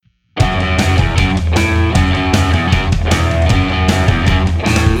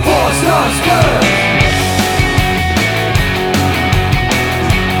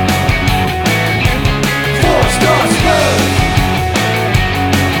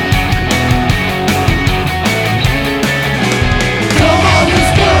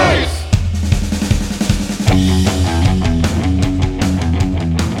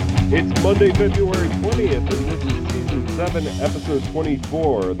Monday, February 20th, and this is Season 7, Episode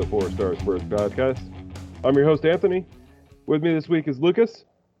 24 of the 4-Star Spurs Podcast. I'm your host, Anthony. With me this week is Lucas.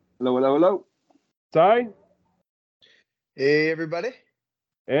 Hello, hello, hello. Ty. Hey, everybody.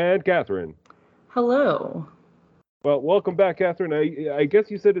 And Catherine. Hello. Well, welcome back, Catherine. I guess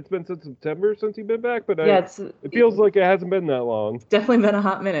you said it's been since September since you've been back, but it feels like it hasn't been that long. It's definitely been a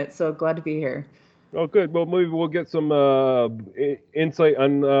hot minute, so glad to be here. Oh, good. Well, maybe we'll get some insight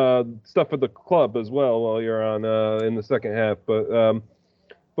on stuff for the club as well while you're on in the second half. But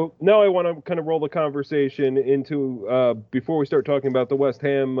now I want to kind of roll the conversation into before we start talking about the West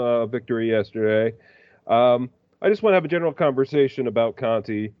Ham victory yesterday. I just want to have a general conversation about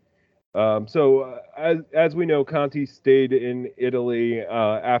Conte. So as we know, Conte stayed in Italy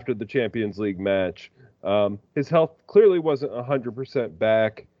after the Champions League match. His health clearly wasn't 100%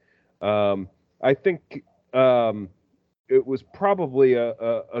 back. I think it was probably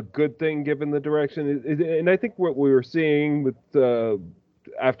a good thing given the direction. And I think what we were seeing with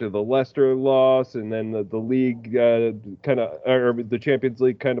after the Leicester loss and then the league or the Champions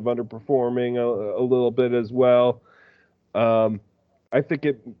League kind of underperforming a little bit as well. I think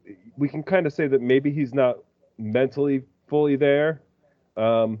we can kind of say that maybe he's not mentally fully there.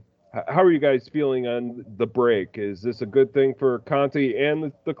 How are you guys feeling on the break? Is this a good thing for Conte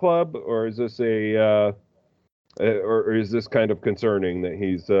and the club, or is this or is this kind of concerning that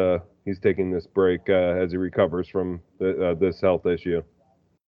he's taking this break as he recovers from this health issue?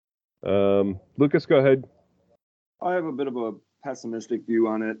 Lucas, go ahead. I have a bit of a pessimistic view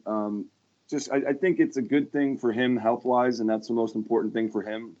on it. I think it's a good thing for him health-wise, and that's the most important thing for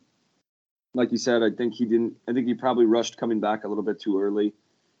him. Like you said, I think he probably rushed coming back a little bit too early.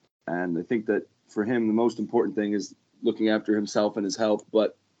 And I think that for him, the most important thing is looking after himself and his health.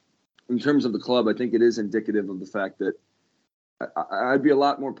 But in terms of the club, I think it is indicative of the fact that I'd be a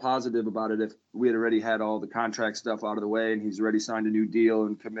lot more positive about it if we had already had all the contract stuff out of the way and he's already signed a new deal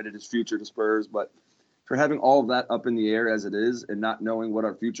and committed his future to Spurs. But for having all of that up in the air as it is and not knowing what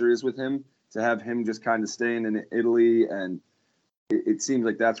our future is with him, to have him just kind of staying in Italy, and it seems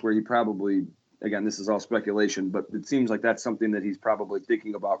like that's where he probably – again, this is all speculation, but it seems like that's something that he's probably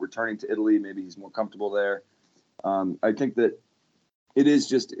thinking about returning to Italy. Maybe he's more comfortable there. I think that I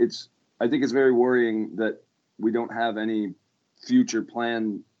think it's very worrying that we don't have any future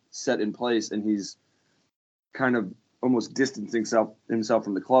plan set in place, and he's kind of almost distancing himself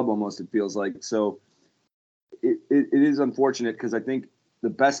from the club almost, it feels like. So it is unfortunate because I think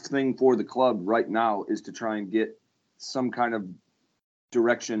the best thing for the club right now is to try and get some kind of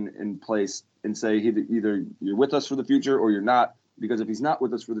direction in place and say either you're with us for the future or you're not, because if he's not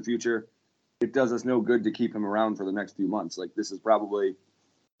with us for the future, it does us no good to keep him around for the next few months. Like, this is probably,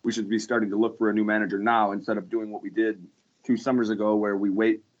 we should be starting to look for a new manager now instead of doing what we did 2 summers ago where we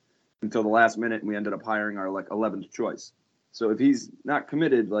wait until the last minute and we ended up hiring our 11th choice. So if he's not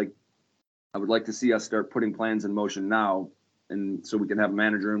committed, I would like to see us start putting plans in motion now, and so we can have a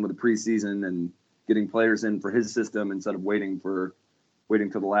manager in with a preseason and getting players in for his system instead of waiting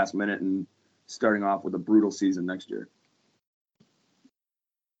till the last minute and starting off with a brutal season next year.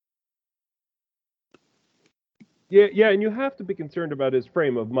 Yeah, and you have to be concerned about his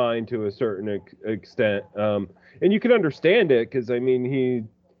frame of mind to a certain extent. And you can understand it because, I mean,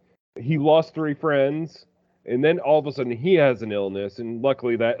 he lost 3 friends, and then all of a sudden he has an illness, and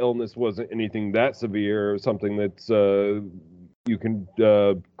luckily that illness wasn't anything that severe or something that's you can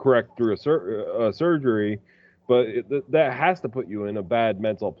correct through a surgery. But that has to put you in a bad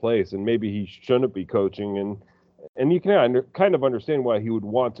mental place, and maybe he shouldn't be coaching. And you can kind of understand why he would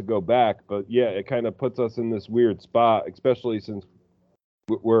want to go back. But, yeah, it kind of puts us in this weird spot, especially since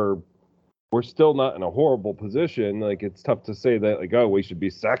we're still not in a horrible position. Like, it's tough to say that, we should be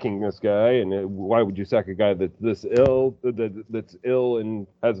sacking this guy. And why would you sack a guy that's ill and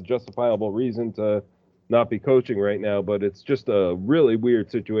has a justifiable reason to not be coaching right now? But it's just a really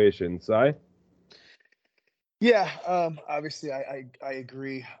weird situation. Si? Yeah, obviously I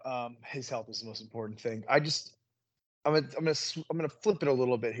agree. His health is the most important thing. I'm gonna flip it a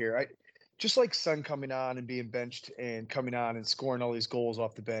little bit here. Just like Son coming on and being benched and coming on and scoring all these goals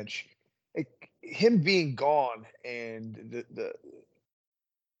off the bench, him being gone and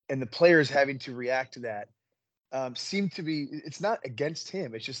the players having to react to that seem to be. It's not against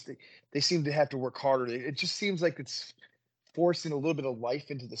him. It's just they seem to have to work harder. It just seems like it's forcing a little bit of life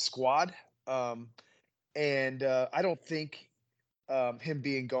into the squad. And I don't think him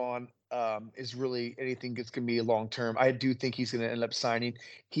being gone is really anything that's going to be long term. I do think he's going to end up signing.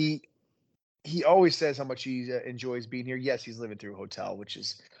 He always says how much he enjoys being here. Yes, he's living through a hotel, which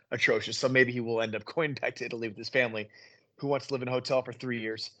is atrocious. So maybe he will end up going back to Italy with his family, who wants to live in a hotel for 3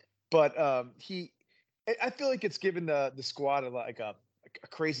 years. but I feel like it's given the squad a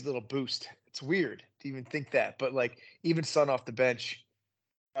crazy little boost. It's weird to even think that, but like even Son off the bench,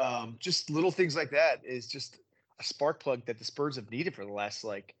 just little things like that is just a spark plug that the Spurs have needed for the last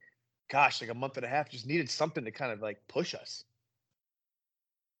like a month and a half. Just needed something to kind of like push us.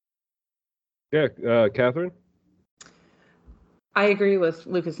 Yeah, Catherine. I agree with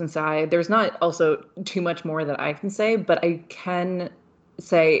Lucas and Sai. There's not also too much more that I can say, but I can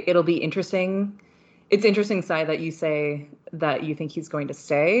say it'll be interesting. It's interesting, Sai, that you say that you think he's going to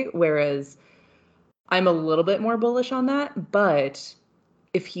stay, whereas I'm a little bit more bullish on that. But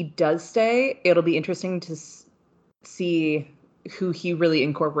if he does stay, it'll be interesting to see who he really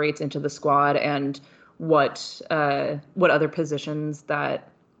incorporates into the squad and what other positions that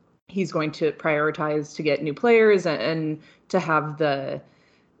he's going to prioritize to get new players and to have the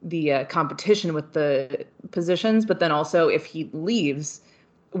competition with the positions. But then also, if he leaves,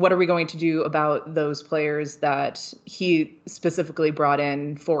 what are we going to do about those players that he specifically brought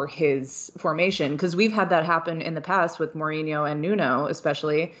in for his formation? Because we've had that happen in the past with Mourinho and Nuno,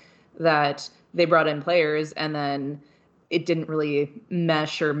 especially, that they brought in players and then it didn't really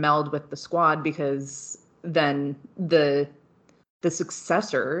mesh or meld with the squad because then the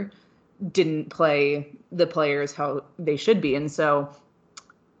successor didn't play the players how they should be. And so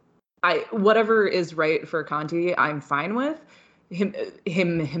whatever is right for Conte, I'm fine with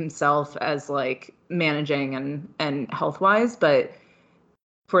him himself as like managing and health wise, but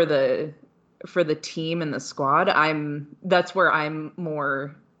for the team and the squad, that's where I'm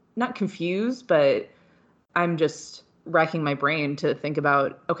more not confused, but I'm just racking my brain to think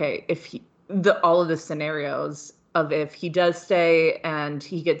about, okay, if all of the scenarios of if he does stay and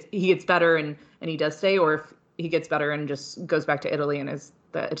he gets better and he does stay, or if he gets better and just goes back to Italy and is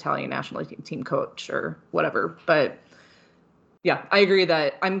the Italian national team coach or whatever. But yeah, I agree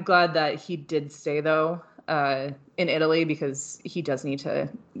that I'm glad that he did stay though in Italy, because he does need to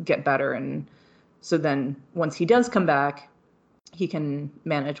get better, and so then once he does come back, he can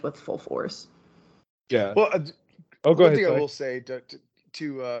manage with full force. Yeah. Well, go one ahead. thing I will say to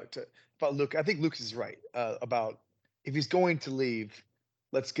about Luke, I think Lucas is right about if he's going to leave,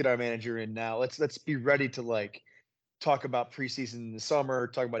 let's get our manager in now. Let's be ready to like talk about preseason in the summer,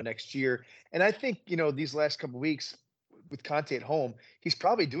 talk about next year. And I think, these last couple of weeks with Conte at home, he's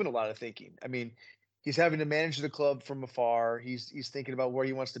probably doing a lot of thinking. I mean, he's having to manage the club from afar. He's thinking about where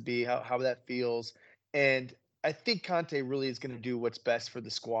he wants to be, how that feels. And I think Conte really is going to do what's best for the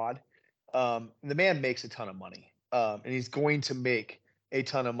squad. The man makes a ton of money, and he's going to make a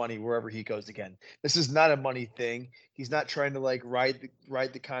ton of money wherever he goes again. This is not a money thing. He's not trying to like ride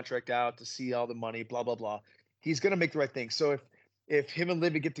the contract out to see all the money, blah, blah, blah. He's going to make the right thing. So if him and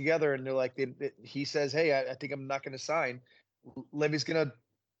Levy get together and they're like, he says, hey, I think I'm not going to sign, Levy's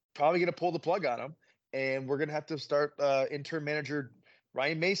probably going to pull the plug on him. And we're going to have to start interim manager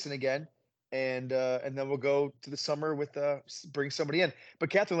Ryan Mason again. And then we'll go to the summer with bring somebody in. But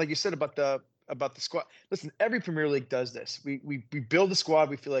Catherine, like you said about the squad, listen, every Premier League does this. We build a squad.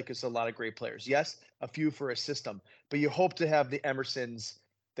 We feel like it's a lot of great players. Yes, a few for a system, but you hope to have the Emersons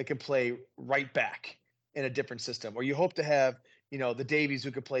that can play right back in a different system, or you hope to have, the Davies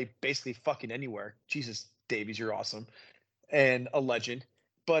who could play basically fucking anywhere. Jesus, Davies, you're awesome and a legend.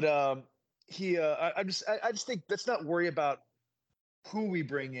 But I just think let's not worry about who we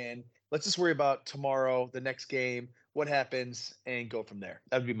bring in. Let's just worry about tomorrow, the next game, what happens, and go from there.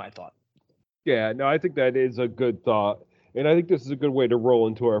 That would be my thought. Yeah, no, I think that is a good thought. And I think this is a good way to roll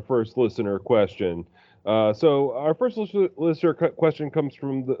into our first listener question. So our first listener question comes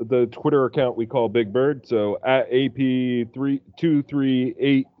from the Twitter account we call Big Bird. So at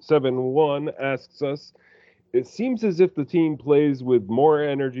AP23871 asks us, it seems as if the team plays with more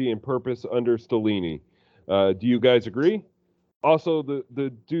energy and purpose under Stellini. Do you guys agree? Also,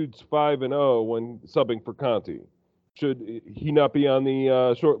 the dude's 5-0 when subbing for Conte. Should he not be on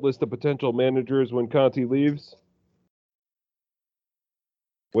the short list of potential managers when Conte leaves?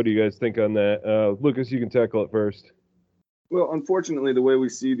 What do you guys think on that? Lucas, you can tackle it first. Well, unfortunately, the way we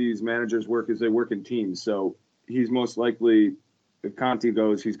see these managers work is they work in teams. So he's most likely, if Conte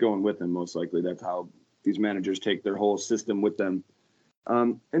goes, he's going with him. Most likely, that's how these managers take their whole system with them.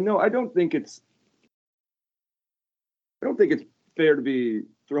 And no, I don't think it's fair to be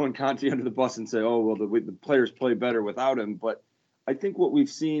throwing Conte under the bus and say, oh, well, the players play better without him. But I think what we've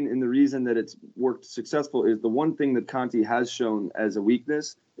seen, and the reason that it's worked successful, is the one thing that Conte has shown as a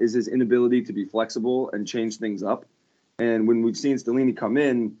weakness is his inability to be flexible and change things up. And when we've seen Stellini come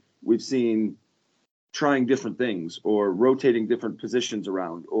in, we've seen trying different things or rotating different positions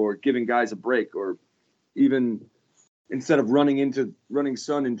around or giving guys a break or even instead of running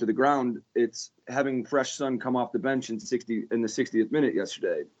Son into the ground, it's having fresh Son come off the bench in the 60th minute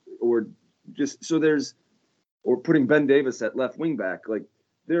yesterday, or putting Ben Davis at left wing back. Like,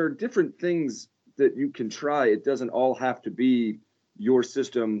 there are different things that you can try. It doesn't all have to be your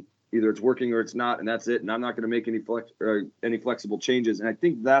system. Either it's working or it's not, and that's it. And I'm not going to make any flexible changes. And I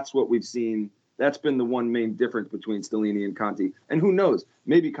think that's what we've seen. That's been the one main difference between Stellini and Conte. And who knows?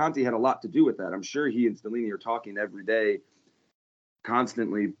 Maybe Conte had a lot to do with that. I'm sure he and Stellini are talking every day,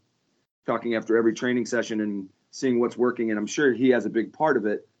 constantly talking after every training session and seeing what's working. And I'm sure he has a big part of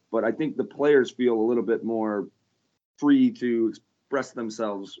it. But I think the players feel a little bit more free to express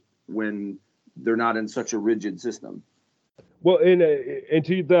themselves when they're not in such a rigid system. Well, and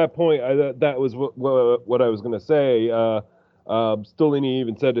to that point, that was what I was going to say. Stellini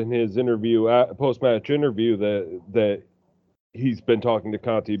even said in his post-match interview, that he's been talking to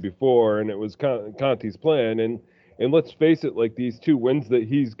Conte before, and it was Conte's plan. And let's face it, like, these two wins that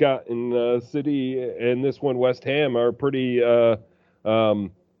he's got in City and this one West Ham are pretty, I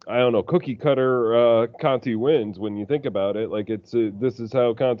don't know, cookie cutter Conte wins when you think about it. Like, this is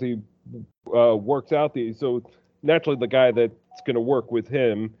how Conte works out these. So naturally, the guy that's going to work with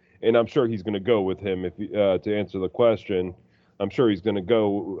him, and I'm sure he's going to go with him to answer the question. I'm sure he's going to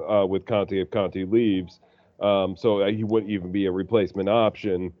go with Conte if Conte leaves. So he wouldn't even be a replacement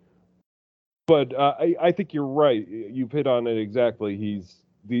option. But I think you're right. You've hit on it exactly.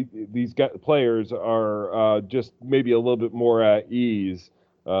 These players are just maybe a little bit more at ease,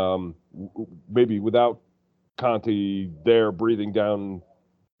 maybe without Conte there breathing down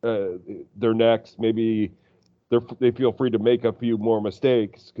their necks. Maybe they feel free to make a few more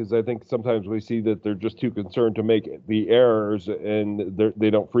mistakes, because I think sometimes we see that they're just too concerned to make the errors, and they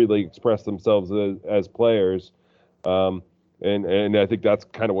don't freely express themselves as players. And I think that's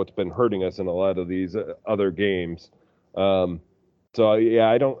kind of what's been hurting us in a lot of these other games. So yeah,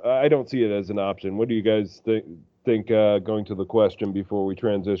 I don't see it as an option. What do you guys think going to the question before we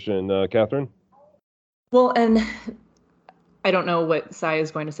transition, Catherine? Well, and I don't know what Sai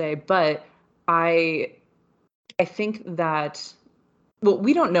is going to say, but I think that, well,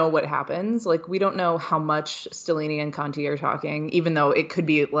 we don't know what happens. Like, we don't know how much Stellini and Conte are talking, even though it could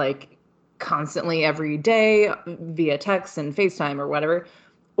be like constantly every day via text and FaceTime or whatever,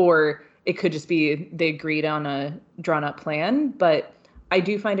 or it could just be they agreed on a drawn up plan. But I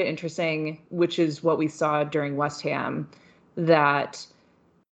do find it interesting, which is what we saw during West Ham, that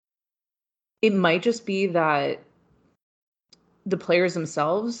it might just be that the players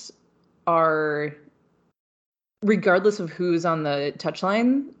themselves are, regardless of who's on the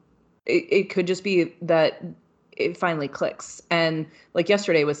touchline, it could just be that it finally clicks. And like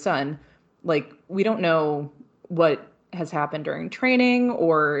yesterday with Son, like, we don't know what has happened during training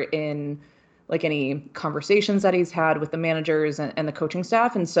or in like any conversations that he's had with the managers and the coaching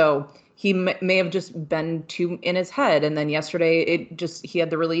staff. And so he may have just been too in his head. And then yesterday he had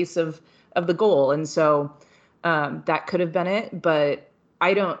the release of the goal. And so that could have been it. But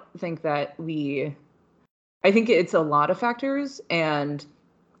I don't think that I think it's a lot of factors, and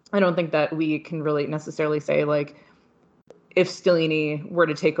I don't think that we can really necessarily say, like, if Stellini were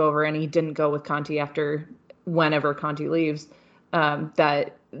to take over and he didn't go with Conte after whenever Conte leaves,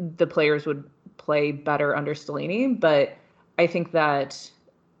 that the players would play better under Stellini. But I think that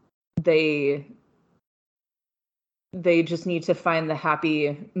they just need to find the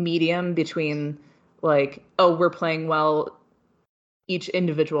happy medium between, like, oh, we're playing well, each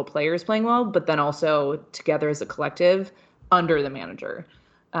individual player is playing well, but then also together as a collective under the manager.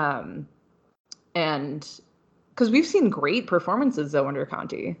 And because we've seen great performances though under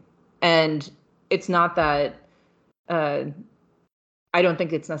Conte, and it's not that I don't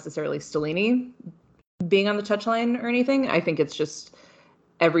think it's necessarily Stellini being on the touchline or anything. I think it's just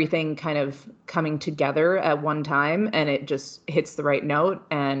everything kind of coming together at one time, and it just hits the right note,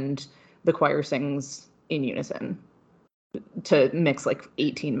 and the choir sings in unison to mix like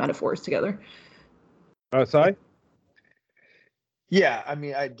 18 metaphors together. Sai? Yeah, I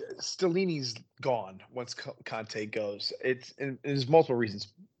mean, Stellini's gone once Conte goes. And there's multiple reasons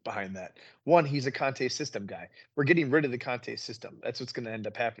behind that. One, he's a Conte system guy. We're getting rid of the Conte system. That's what's going to end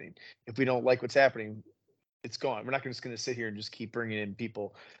up happening. If we don't like what's happening, it's gone. We're not just going to sit here and just keep bringing in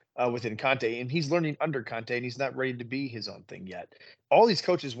people within Conte. And he's learning under Conte, and he's not ready to be his own thing yet. All these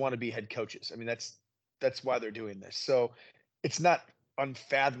coaches want to be head coaches. I mean, that's why they're doing this. So it's not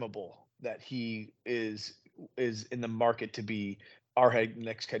unfathomable that he is in the market to be our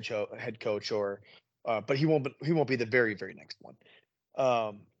next head coach, or but he won't be the very, very next one.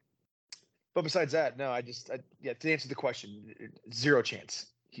 But besides that, no, to answer the question, 0 chance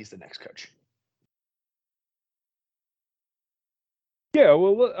he's the next coach. Yeah,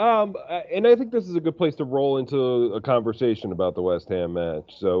 well, and I think this is a good place to roll into a conversation about the West Ham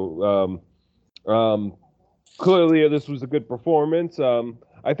match. So, clearly, this was a good performance.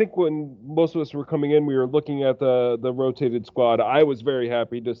 I think when most of us were coming in, we were looking at the rotated squad. I was very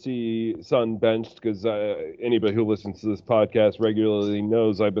happy to see Son benched because anybody who listens to this podcast regularly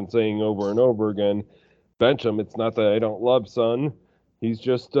knows I've been saying over and over again, bench him. It's not that I don't love Son. He's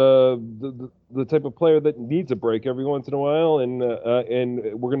just the type of player that needs a break every once in a while, and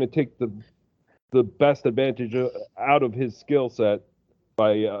we're going to take the best advantage out of his skill set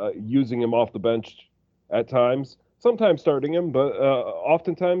by using him off the bench at times. Sometimes starting him, but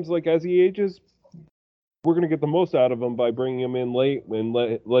oftentimes, like as he ages, we're going to get the most out of him by bringing him in late and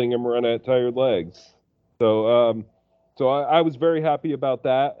letting him run at tired legs. So I was very happy about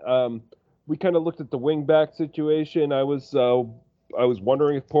that. We kind of looked at the wing back situation. I was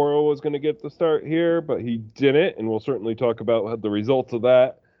wondering if Porro was going to get the start here, but he didn't, and we'll certainly talk about the results of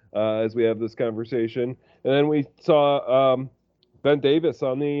that as we have this conversation. And then we saw Ben Davis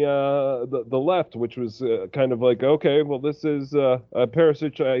on the left, which was kind of like, okay, well, this is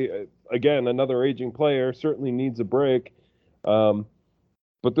Perisic. Again, another aging player, certainly needs a break.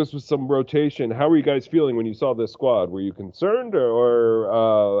 But this was some rotation. How were you guys feeling when you saw this squad? Were you concerned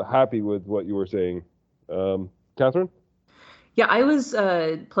or happy with what you were seeing? Catherine? Yeah, I was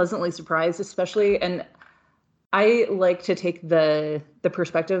pleasantly surprised, especially, and I like to take the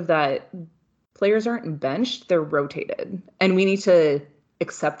perspective that players aren't benched, they're rotated. And we need to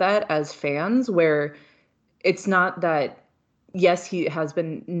accept that as fans, where it's not that, yes, he has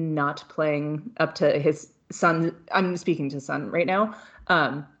been not playing up to his Son. I'm speaking to Son right now.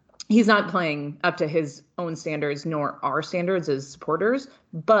 He's not playing up to his own standards nor our standards as supporters,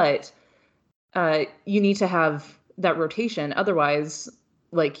 but you need to have that rotation. Otherwise,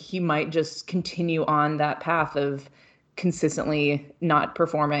 like, he might just continue on that path of consistently not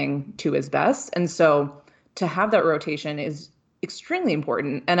performing to his best. And so to have that rotation is extremely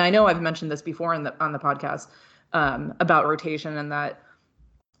important. And I know I've mentioned this before on the podcast about rotation, and that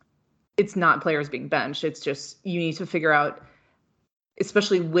it's not players being benched. It's just you need to figure out,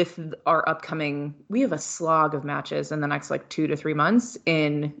 especially with our upcoming, we have a slog of matches in the next like 2 to 3 months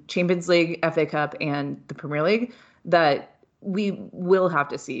in Champions League, FA Cup, and the Premier League, that we will have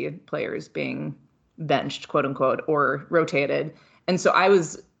to see players being benched, quote unquote, or rotated. And so I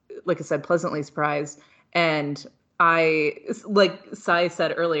was, like I said, pleasantly surprised. And I, like Sai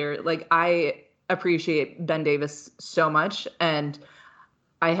said earlier, like I appreciate Ben Davis so much. And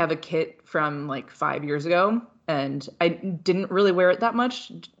I have a kit from like 5 years ago, and I didn't really wear it that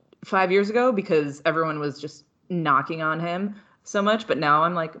much 5 years ago because everyone was just knocking on him so much. But now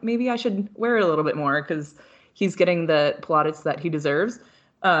I'm like, maybe I should wear it a little bit more because he's getting the plaudits that he deserves.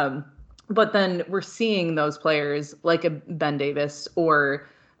 But then we're seeing those players like a Ben Davis or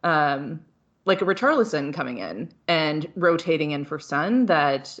like a Richarlison coming in and rotating in for Son,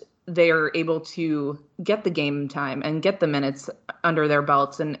 that they are able to get the game time and get the minutes under their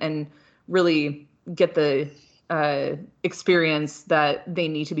belts and really get the experience that they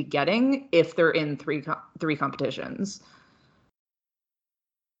need to be getting if they're in three competitions.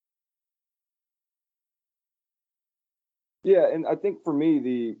 Yeah, and I think for me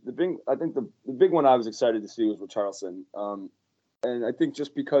the big one I was excited to see was Richarlison. And I think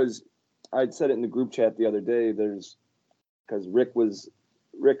just because I'd said it in the group chat the other day, because Rick,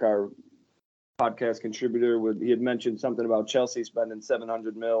 our podcast contributor, he had mentioned something about Chelsea spending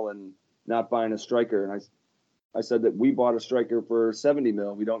 700 mil and not buying a striker, and I said that we bought a striker for 70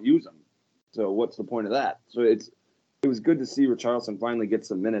 mil, we don't use him, so what's the point of that? So it was good to see Richarlison finally get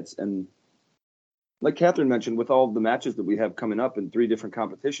some minutes, and like Catherine mentioned, with all of the matches that we have coming up in 3 different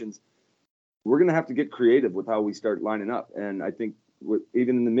competitions, we're going to have to get creative with how we start lining up. And I think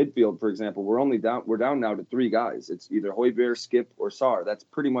even in the midfield, for example, we're down now to 3 guys. It's either Højbjerg, Skip, or Sarr. That's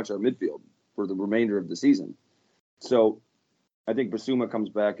pretty much our midfield for the remainder of the season. So I think Bissouma comes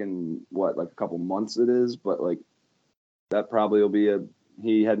back in like a couple months it is, but like that probably will be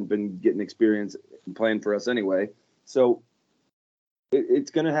he hadn't been getting experience playing for us anyway. So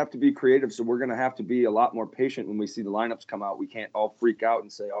it's going to have to be creative. So we're going to have to be a lot more patient when we see the lineups come out. We can't all freak out and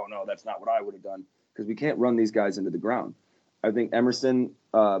say, oh, no, that's not what I would have done, because we can't run these guys into the ground. I think Emerson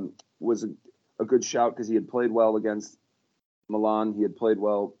was a good shout because he had played well against Milan. He had played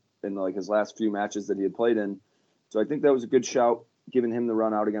well in like his last few matches that he had played in. So I think that was a good shout, giving him the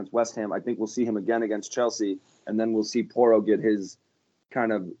run out against West Ham. I think we'll see him again against Chelsea, and then we'll see Porro get his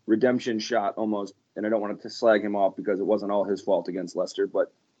kind of redemption shot almost. And I don't want to slag him off because it wasn't all his fault against Leicester,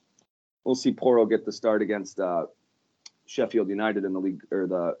 but we'll see Porro get the start against Sheffield United in the league or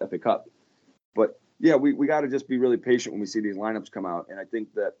the FA Cup. But yeah, we got to just be really patient when we see these lineups come out. And I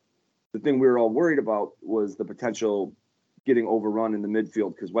think that the thing we were all worried about was the potential getting overrun in the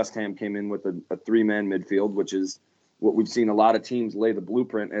midfield, because West Ham came in with a three-man midfield, which is what we've seen a lot of teams lay the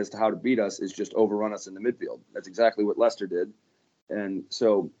blueprint as to how to beat us, is just overrun us in the midfield. That's exactly what Leicester did. And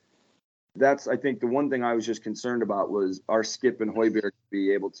so that's, I think, the one thing I was just concerned about was our Skip and Højbjerg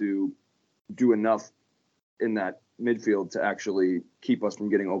be able to do enough in that midfield to actually keep us from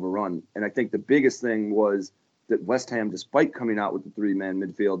getting overrun. And I think the biggest thing was that West Ham, despite coming out with the three-man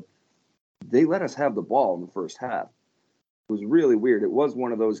midfield, they let us have the ball in the first half. It was really weird. It was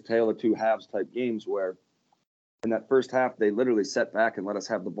one of those tale of two halves type games where in that first half, they literally set back and let us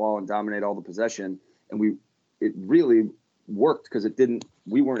have the ball and dominate all the possession. And it really worked because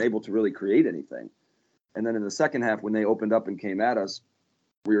we weren't able to really create anything. And then in the second half, when they opened up and came at us,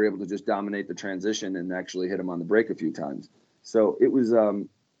 we were able to just dominate the transition and actually hit them on the break a few times. So it was,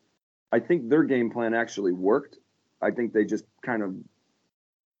 I think their game plan actually worked. I think they just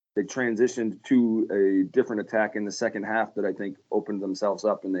they transitioned to a different attack in the second half that I think opened themselves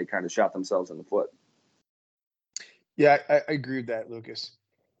up, and they kind of shot themselves in the foot. Yeah, I agree with that, Lucas.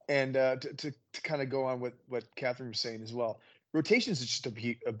 And to kind of go on with what Catherine was saying as well, rotations is just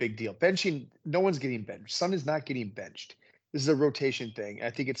a big deal. Benching, no one's getting benched. Son is not getting benched. This is a rotation thing. I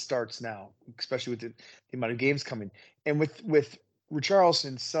think it starts now, especially with the amount of games coming. And with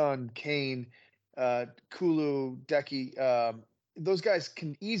Richarlison, Son, Kane, Kulu, Decky, those guys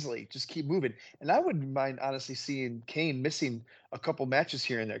can easily just keep moving. And I wouldn't mind honestly seeing Kane missing a couple matches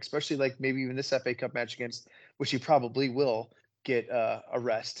here and there, especially like maybe even this FA Cup match against, which he probably will get a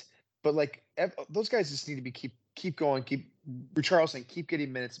rest. But like those guys just need to be keep going, Richarlison, keep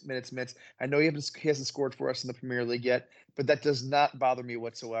getting minutes. I know he hasn't scored for us in the Premier League yet, but that does not bother me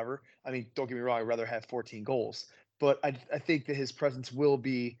whatsoever. I mean, don't get me wrong, I'd rather have 14 goals, but I think that his presence will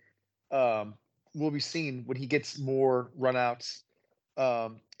be seen when he gets more runouts.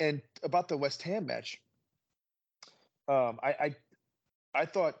 And about the West Ham match, I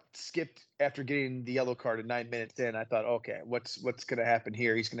thought Skip, after getting the yellow card at 9 minutes in, I thought, okay, what's going to happen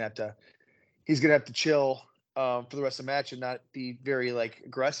here? He's going to have to chill for the rest of the match and not be very like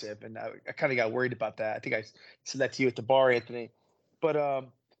aggressive. And I kind of got worried about that. I think I said that to you at the bar, Anthony. But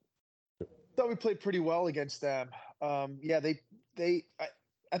thought we played pretty well against them. Yeah,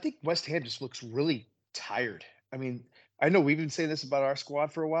 I think West Ham just looks really tired. I mean, I know we've been saying this about our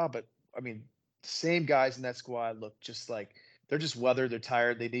squad for a while, but I mean, the same guys in that squad look just like they're just weathered. They're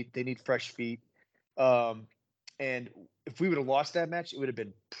tired. They need fresh feet. And if we would have lost that match, it would have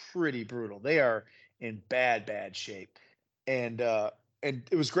been pretty brutal. They are in bad shape. And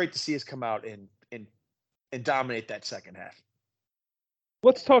it was great to see us come out and dominate that second half.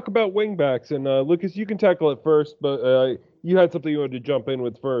 Let's talk about wingbacks, and Lucas, you can tackle it first, but you had something you wanted to jump in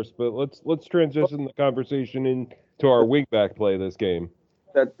with first. But let's transition the conversation into our wingback play this game.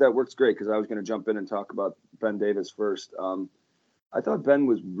 That works great, because I was going to jump in and talk about Ben Davies first. I thought Ben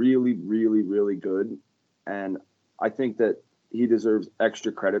was really, really, really good, and I think that he deserves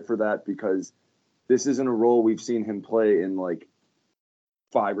extra credit for that, because this isn't a role we've seen him play in like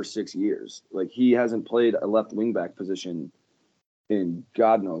 5 or 6 years. Like, he hasn't played a left wingback position in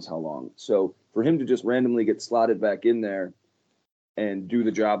God knows how long. So for him to just randomly get slotted back in there and do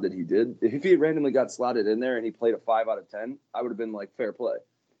the job that he did, if he had randomly got slotted in there and he played a 5 out of 10, I would have been like, fair play.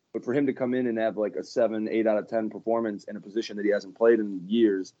 But for him to come in and have like a 7, 8 out of 10 performance in a position that he hasn't played in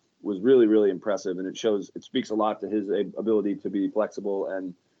years was really, really impressive. And it speaks a lot to his ability to be flexible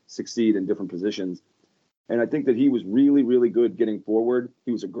and succeed in different positions. And I think that he was really, really good getting forward.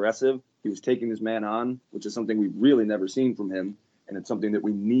 He was aggressive. He was taking his man on, which is something we've really never seen from him. And it's something that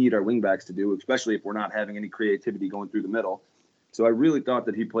we need our wingbacks to do, especially if we're not having any creativity going through the middle. So I really thought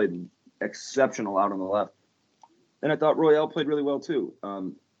that he played exceptional out on the left. And I thought Royal played really well too.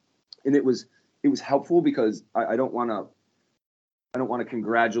 And it was helpful, because I don't want to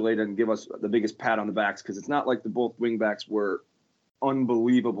congratulate and give us the biggest pat on the backs, because it's not like the both wingbacks were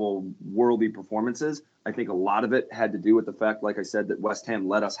unbelievable, worldly performances. I think a lot of it had to do with the fact, like I said, that West Ham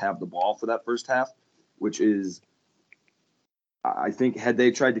let us have the ball for that first half, which is, I think, had they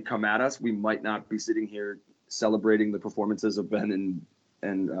tried to come at us, we might not be sitting here celebrating the performances of Ben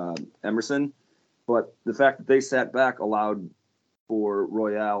and Emerson. But the fact that they sat back allowed for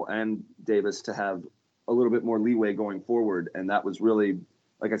Royal and Davis to have a little bit more leeway going forward. And that was really,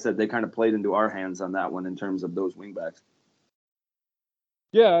 like I said, they kind of played into our hands on that one in terms of those wingbacks.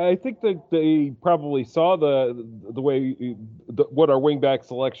 Yeah, I think that they probably saw the way what our wingback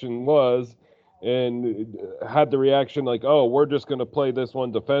selection was, and had the reaction like, oh, we're just going to play this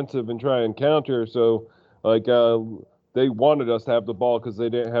one defensive and try and counter. So, like, they wanted us to have the ball because they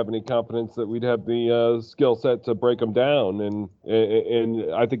didn't have any confidence that we'd have the skill set to break them down,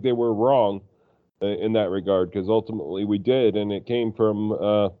 and I think they were wrong in that regard, because ultimately we did, and it came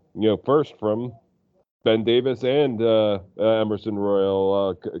from first from Ben Davis and Emerson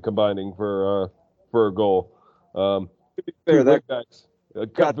Royal combining for a goal. To be fair, two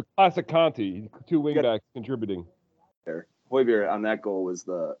wingbacks, classic Conti, two wingbacks contributing. Højbjerg on that goal was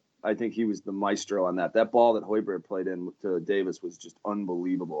I think he was the maestro on that. That ball that Højbjerg played in to Davis was just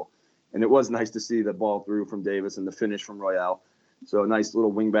unbelievable, and it was nice to see the ball through from Davis and the finish from Royal. So a nice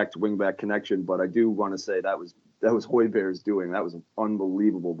little wingback to wingback connection. But I do want to say that was Højbjerg's doing. That was an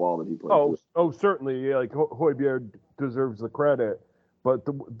unbelievable ball that he played. Certainly. Yeah, like Højbjerg deserves the credit, but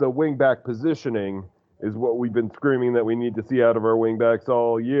the wingback positioning is what we've been screaming that we need to see out of our wingbacks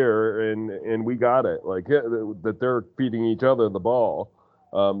all year, and we got it. Like that they're feeding each other the ball.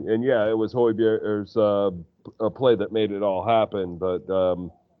 And yeah, it was Højbjerg's a play that made it all happen.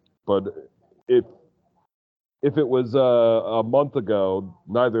 But if it was a month ago,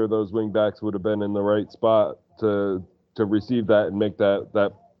 neither of those wingbacks would have been in the right spot to receive that and make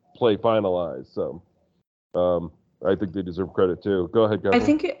that play finalized. So I think they deserve credit too. Go ahead, Kevin.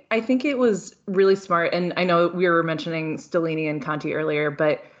 I think it was really smart, and I know we were mentioning Stellini and Conti earlier,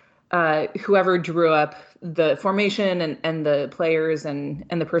 but whoever drew up the formation and the players and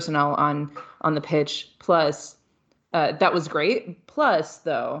the personnel on the pitch, plus that was great. Plus,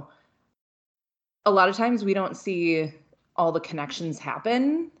 though, a lot of times we don't see all the connections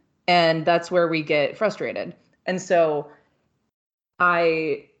happen, and that's where we get frustrated. And so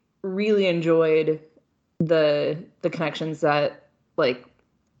I really enjoyed the connections that like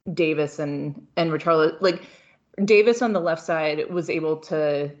Davis and Richarlison, like Davis on the left side was able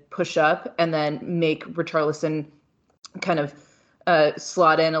to push up and then make Richarlison kind of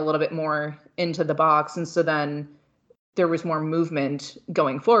slot in a little bit more into the box. And so then there was more movement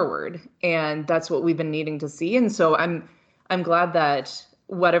going forward, and that's what we've been needing to see. And so I'm glad that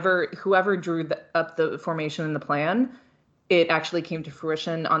whoever drew up the formation and the plan, it actually came to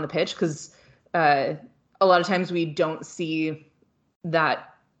fruition on the pitch, because a lot of times we don't see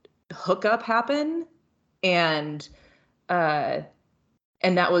that hookup happen, and that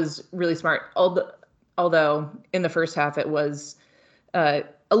was really smart. Although in the first half it was a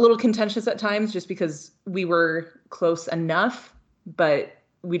little contentious at times, just because we were close enough, but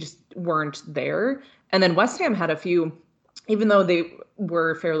we just weren't there. And then West Ham had a few, even though they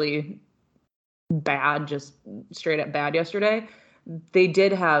were fairly bad, just straight up bad yesterday, they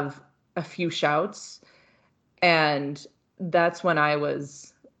did have a few shouts. And that's when I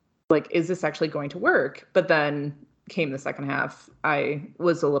was like, is this actually going to work? But then came the second half. I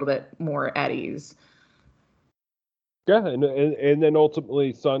was a little bit more at ease. Yeah, and then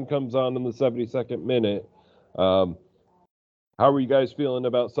ultimately Son comes on in the 72nd minute. How are you guys feeling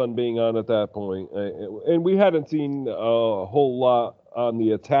about Son being on at that point? And we hadn't seen a whole lot on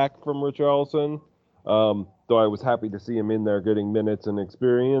the attack from Richarlison, though I was happy to see him in there getting minutes and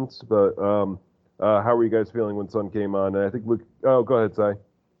experience. But how were you guys feeling when Son came on? And I think Luke. Oh, go ahead, Si.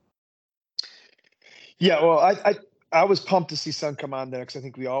 Yeah, well, I was pumped to see Son come on there, because I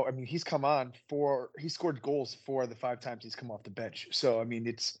think he's come on he scored goals 4 of the 5 times he's come off the bench. So, I mean,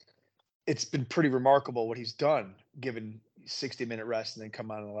 it's been pretty remarkable what he's done, given 60-minute rest and then come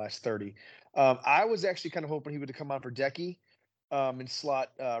on in the last 30. I was actually kind of hoping he would have come on for Decky and slot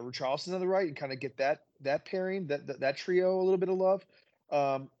Richarlison on the right and kind of get that pairing, that trio a little bit of love.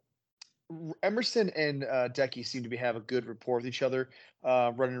 Emerson and Decky seem to have a good rapport with each other,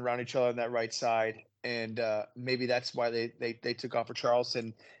 running around each other on that right side. And maybe that's why they took off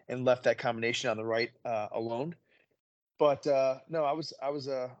Richarlison and left that combination on the right alone. But no, I was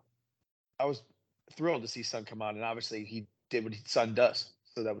thrilled to see Son come on, and obviously he did what Son does,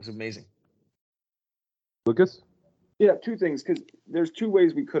 so that was amazing. Lucas? Yeah, 2 things, because there's 2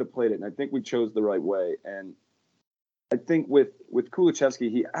 ways we could have played it, and I think we chose the right way. And I think with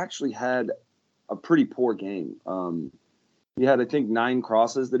Kulusevski, he actually had a pretty poor game. He had, I think, 9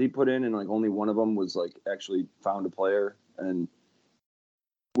 crosses that he put in, and like only one of them was like actually found a player. And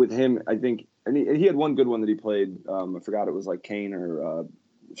with him, I think, and he had one good one that he played. I forgot, it was like Kane or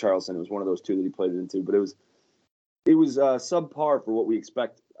Charleston. It was one of those 2 that he played it into, but it was subpar for what we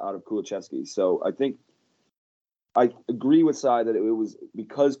expect out of Kulusevski. So I think I agree with Si that it was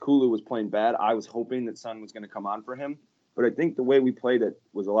because Kulu was playing bad. I was hoping that Son was going to come on for him, but I think the way we played it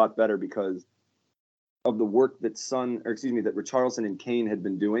was a lot better because of the work that that Richarlison and Kane had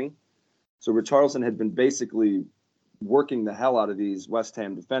been doing. So Richarlison had been basically working the hell out of these West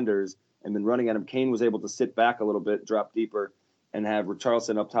Ham defenders and been running at him. Kane was able to sit back a little bit, drop deeper, and have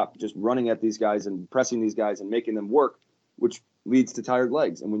Richarlison up top just running at these guys and pressing these guys and making them work, which leads to tired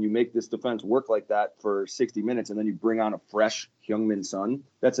legs. And when you make this defense work like that for 60 minutes and then you bring on a fresh Heung-min Son,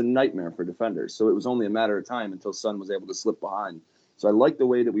 that's a nightmare for defenders. So it was only a matter of time until Son was able to slip behind. So I like the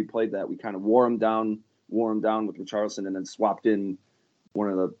way that we played that. We kind of wore him down with Richarlison and then swapped in one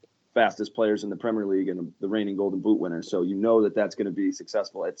of the fastest players in the Premier League and the reigning Golden Boot winner. So you know that that's going to be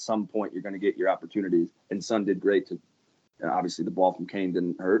successful. At some point, you're going to get your opportunities. And Son did great to, obviously the ball from Kane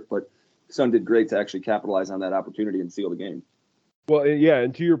didn't hurt, but Son did great to actually capitalize on that opportunity and seal the game. Well, yeah,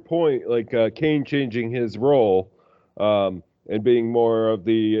 and to your point, like Kane changing his role and being more of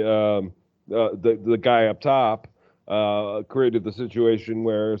the guy up top created the situation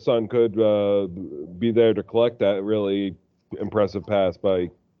where Son could be there to collect that really impressive pass by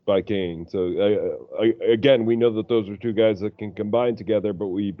Kane. So again, we know that those are two guys that can combine together, but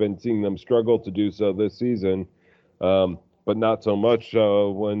we've been seeing them struggle to do so this season, but not so much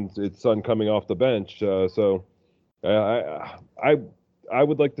when it's Son coming off the bench. So I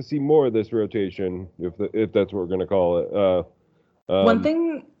would like to see more of this rotation, if that's what we're going to call it. One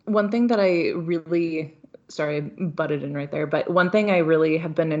thing that I really, sorry, I butted in right there, but one thing I really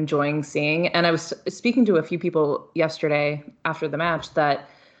have been enjoying seeing, and I was speaking to a few people yesterday after the match, that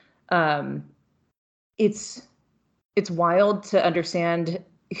it's wild to understand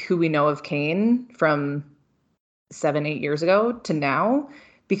who we know of Kane from 7-8 years ago to now,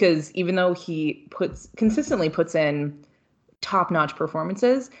 because even though he consistently puts in top-notch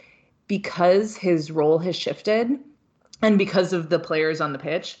performances, because his role has shifted and because of the players on the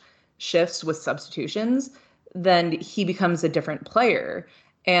pitch shifts with substitutions, then he becomes a different player.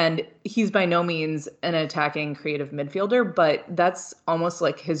 And he's by no means an attacking creative midfielder, but that's almost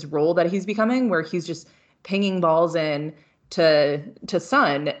like his role that he's becoming, where he's just pinging balls in to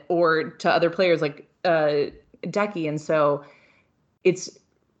Son or to other players like Decky. And so it's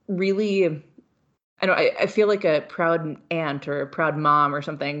really, I feel like a proud aunt or a proud mom or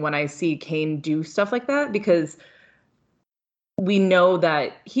something when I see Kane do stuff like that, because we know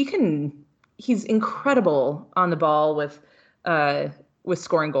that he's incredible on the ball with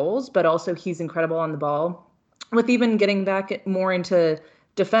scoring goals, but also he's incredible on the ball with even getting back more into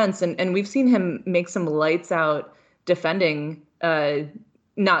defense. And we've seen him make some lights out defending,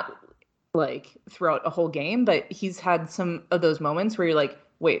 not like throughout a whole game, but he's had some of those moments where you're like,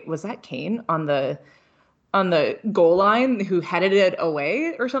 wait, was that Kane on the goal line who headed it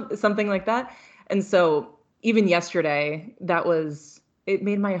away or something like that? And so even yesterday, it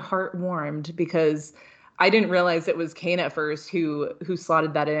made my heart warmed, because I didn't realize it was Kane at first who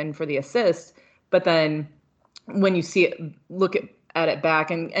slotted that in for the assist. But then when you see it, look at it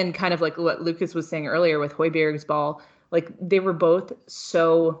back, and kind of like what Lucas was saying earlier with Højbjerg's ball, like they were both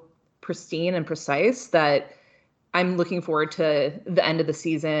so pristine and precise that I'm looking forward to the end of the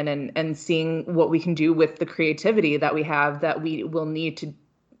season and seeing what we can do with the creativity that we have, that we will need to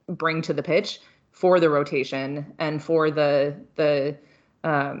bring to the pitch for the rotation and for the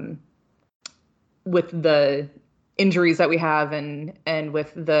with the injuries that we have and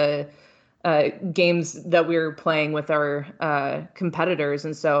with the games that we're playing with our competitors.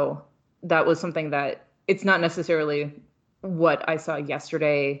 And so that was something that it's not necessarily what I saw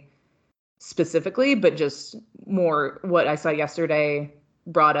yesterday specifically, but just more what I saw yesterday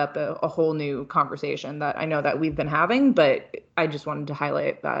brought up a whole new conversation that I know that we've been having, but I just wanted to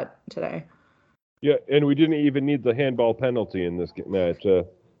highlight that today. Yeah, and we didn't even need the handball penalty in this match. Go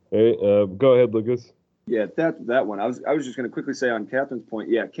ahead, Lucas. Yeah, that one. I was just going to quickly say on Catherine's point.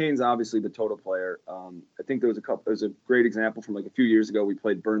 Yeah, Kane's obviously the total player. I think there was a great example from like a few years ago. We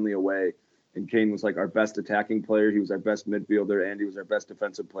played Burnley away, and Kane was like our best attacking player. He was our best midfielder, and he was our best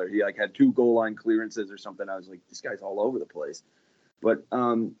defensive player. He like had 2 goal line clearances or something. I was like, this guy's all over the place. But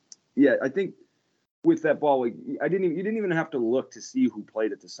yeah, I think with that ball, like you didn't even have to look to see who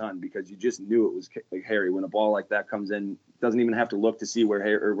played it to Son, because you just knew it was like Harry. When a ball like that comes in, doesn't even have to look to see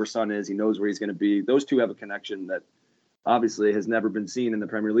where Son is. He knows where he's going to be. Those two have a connection that obviously has never been seen in the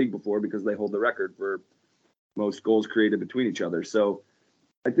Premier League before, because they hold the record for most goals created between each other. So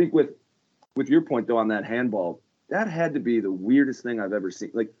I think with your point though on that handball, that had to be the weirdest thing I've ever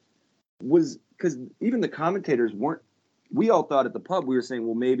seen. Like, was because even the commentators weren't. We all thought at the pub, we were saying,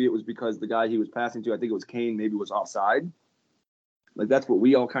 well, maybe it was because the guy he was passing to, I think it was Kane, maybe was offside. Like, that's what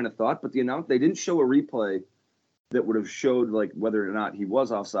we all kind of thought. But they didn't show a replay that would have showed, like, whether or not he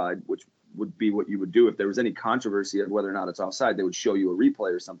was offside, which would be what you would do if there was any controversy of whether or not it's offside. They would show you a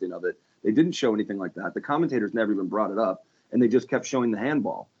replay or something of it. They didn't show anything like that. The commentators never even brought it up, and they just kept showing the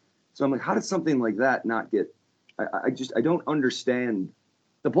handball. So I'm like, how did something like that not get – I don't understand.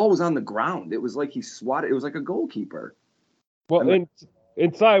 The ball was on the ground. It was like he swatted – it was like a goalkeeper. Well,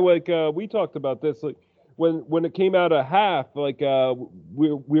 inside, like we talked about this, like when it came out of half, like we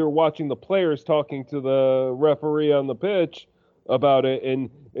were watching the players talking to the referee on the pitch about it, and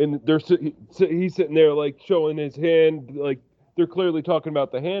he's sitting there like showing his hand, like they're clearly talking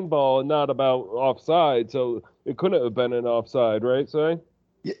about the handball and not about offside. So it couldn't have been an offside, right? Si?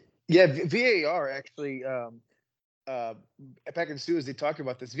 Yeah, VAR actually. Back in the studios, they talked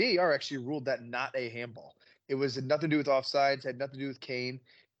about this. VAR actually ruled that not a handball. It was had nothing to do with offsides, had nothing to do with Kane.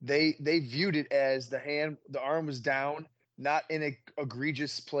 They viewed it as the arm was down, not in a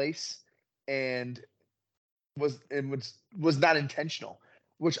egregious place, and was not intentional,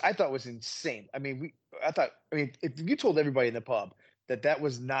 which I thought was insane. I mean, if you told everybody in the pub that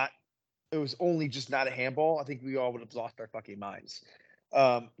was not, it was only just not a handball, I think we all would have lost our fucking minds.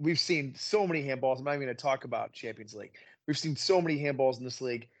 We've seen so many handballs. I'm not even going to talk about Champions League. We've seen so many handballs in this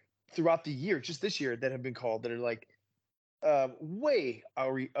league throughout the year, just this year, that have been called that are like way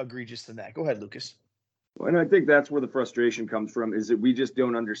egregious than that. Go ahead, Lucas. And I think that's where the frustration comes from, is that we just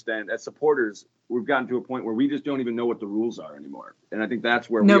don't understand. As supporters, we've gotten to a point where we just don't even know what the rules are anymore. And I think that's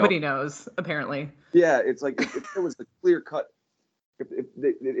where nobody knows, apparently. Yeah, it's like if there was a clear cut.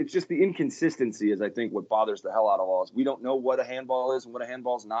 It's just the inconsistency is, I think, what bothers the hell out of all us. We don't know what a handball is and what a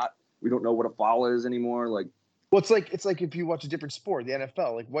handball's not. We don't know what a foul is anymore. Like, well, it's like if you watch a different sport, the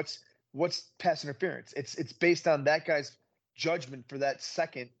NFL, like what's pass interference? It's based on that guy's judgment for that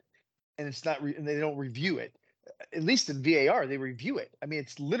second, and it's not, and they don't review it. At least in VAR, they review it. I mean,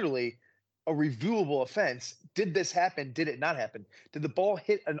 it's literally a reviewable offense. Did this happen? Did it not happen? Did the ball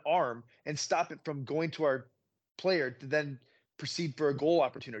hit an arm and stop it from going to our player to then proceed for a goal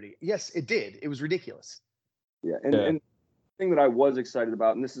opportunity? Yes, it did. It was ridiculous. Yeah, and the thing that I was excited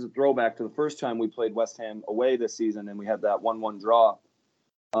about, and this is a throwback to the first time we played West Ham away this season, and we had that 1-1 draw.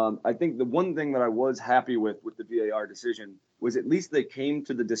 I think the one thing that I was happy with the VAR decision was at least they came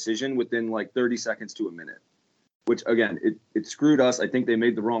to the decision within like 30 seconds to a minute, which, again, it screwed us. I think they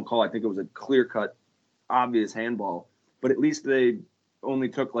made the wrong call. I think it was a clear-cut, obvious handball, but at least they only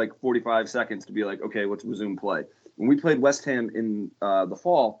took like 45 seconds to be like, okay, let's resume play. When we played West Ham in the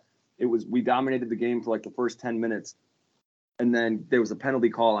fall, we dominated the game for like the first 10 minutes, and then there was a penalty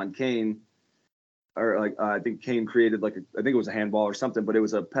call on Kane, or like I think Kane created I think it was a handball or something, but it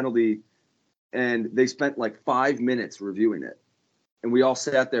was a penalty, and they spent like 5 minutes reviewing it, and we all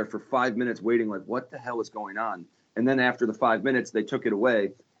sat there for 5 minutes waiting, like, what the hell is going on? And then after the 5 minutes, they took it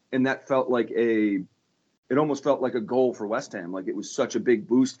away, and that felt like it almost felt like a goal for West Ham. Like, it was such a big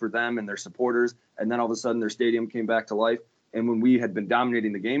boost for them and their supporters. And then all of a sudden their stadium came back to life. And when we had been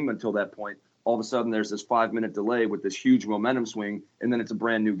dominating the game until that point, all of a sudden there's this 5-minute delay with this huge momentum swing. And then it's a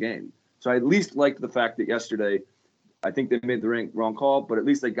brand new game. So I at least liked the fact that yesterday, I think they made the wrong call, but at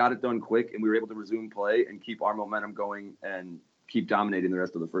least they got it done quick and we were able to resume play and keep our momentum going and keep dominating the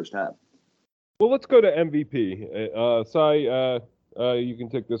rest of the first half. Well, let's go to MVP. Si, you can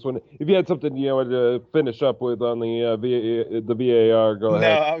take this one. If you had something to finish up with on the VAR, go ahead.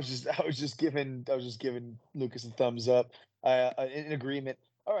 No, I was just giving Lucas a thumbs up. In agreement.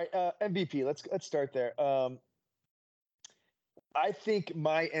 All right, MVP. Let's start there. I think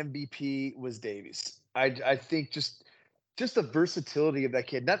my MVP was Davies. I think just the versatility of that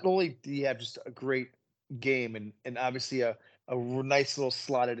kid. Not only did he have just a great game and obviously a nice little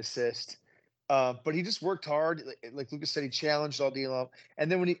slotted assist. But he just worked hard. Like Lucas said, he challenged all day long.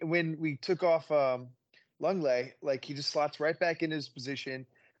 And then when we took off Langley, like, he just slots right back in his position,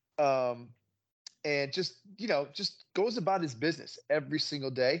 and just goes about his business every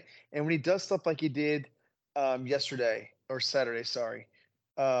single day. And when he does stuff like he did yesterday or Saturday,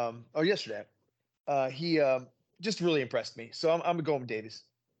 yesterday, he just really impressed me. So I'm gonna go with Davies.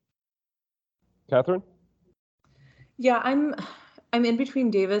 Catherine? Yeah, I'm in between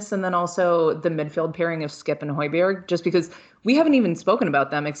Davis and then also the midfield pairing of Skip and Højbjerg, just because we haven't even spoken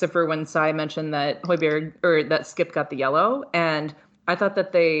about them except for when Si mentioned that that Skip got the yellow. And I thought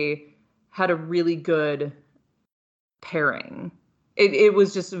that they had a really good pairing. It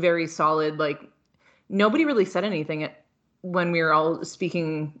was just very solid. Like, nobody really said anything when we were all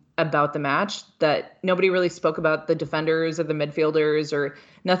speaking about the match, that nobody really spoke about the defenders or the midfielders, or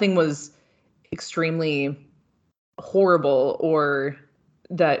nothing was extremely horrible or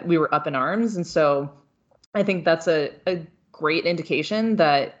that we were up in arms. And so I think that's a great indication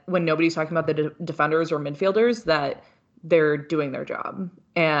that when nobody's talking about the defenders or midfielders, that they're doing their job.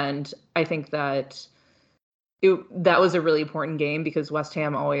 And I think that that was a really important game, because West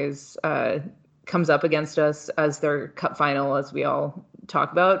Ham always comes up against us as their cup final, as we all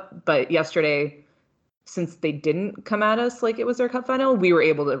talk about. But yesterday, since they didn't come at us like it was their cup final, we were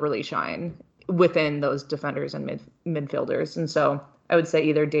able to really shine within those defenders and midfielders. And so I would say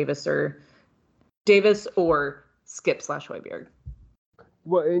either Davis or Skip/Højbjerg.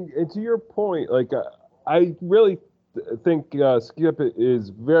 Well, and to your point, like I really think Skip is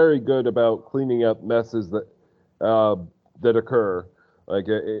very good about cleaning up messes that occur, like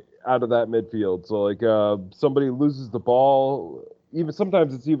out of that midfield. So like somebody loses the ball, even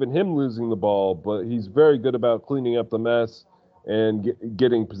sometimes it's even him losing the ball, but he's very good about cleaning up the mess and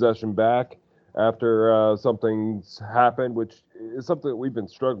getting possession back after something's happened, which is something that we've been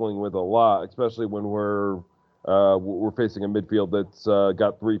struggling with a lot, especially when we're facing a midfield that's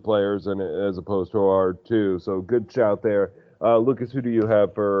got 3 players in it as opposed to our 2. So good shout there. Lucas, who do you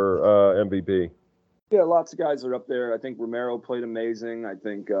have for MVP? Yeah, lots of guys are up there. I think Romero played amazing. I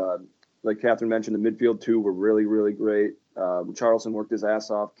think, like Catherine mentioned, the midfield 2 were really, really great. Charleston worked his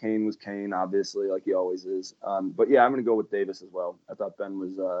ass off. Kane was Kane, obviously, like he always is. But yeah, I'm going to go with Davis as well. I thought Ben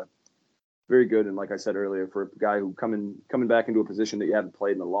was very good. And like I said earlier, for a guy who coming back into a position that you haven't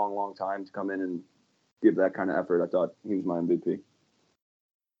played in a long, long time to come in and give that kind of effort, I thought he was my MVP.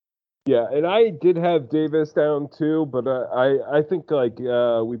 Yeah, and I did have Davis down too, but I think like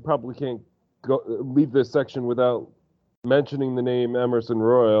we probably can't leave this section without mentioning the name Emerson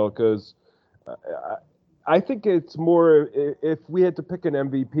Royal, because I think it's more, if we had to pick an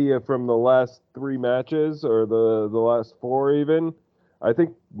MVP from the last 3 matches or the last 4 even, I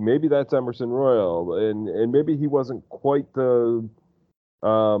think maybe that's Emerson Royal, and maybe he wasn't quite the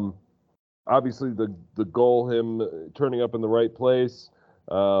obviously the goal, him turning up in the right place,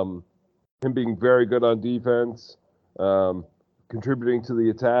 him being very good on defense, contributing to the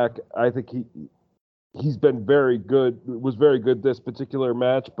attack. I think he's been very good, was very good this particular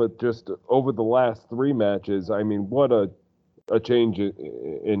match, but just over the last 3 matches, I mean, what a change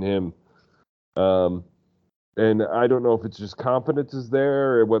in him. And I don't know if it's just confidence is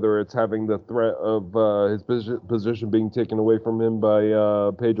there, or whether it's having the threat of his position being taken away from him by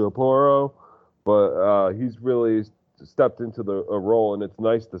Pedro Porro, but he's really stepped into a role, and it's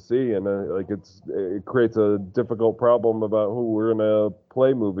nice to see. And it creates a difficult problem about who we're gonna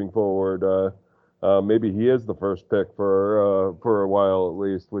play moving forward. Maybe he is the first pick for a while at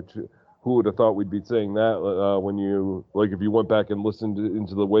least, which who would have thought we'd be saying that when you, like, if you went back and listened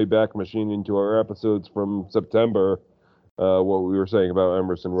into the Wayback Machine, into our episodes from September, what we were saying about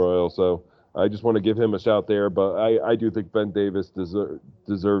Emerson Royal. So I just want to give him a shout there, but I do think Ben Davis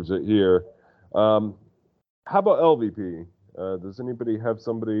deserves it here. How about LVP? Does anybody have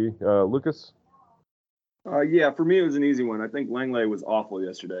somebody? Lucas? Yeah, for me it was an easy one. I think Langley was awful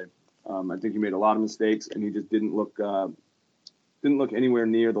yesterday. I think he made a lot of mistakes, and he just didn't look anywhere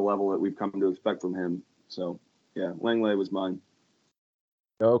near the level that we've come to expect from him. So, yeah, Langley was mine.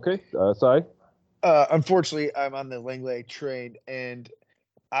 Okay, Sai? Unfortunately, I'm on the Langley train, and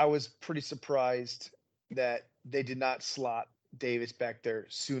I was pretty surprised that they did not slot Davis back there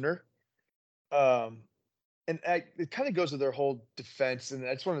sooner. And it kind of goes with their whole defense, and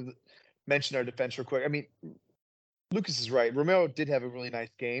I just wanted to mention our defense real quick. I mean, Lucas is right. Romero did have a really nice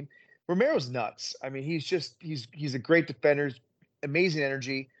game. Romero's nuts. I mean, he's a great defender, amazing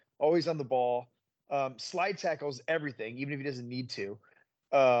energy, always on the ball, slide tackles everything, even if he doesn't need to,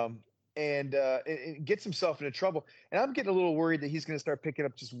 and it gets himself into trouble. And I'm getting a little worried that he's going to start picking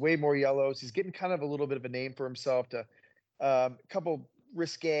up just way more yellows. He's getting kind of a little bit of a name for himself, to a couple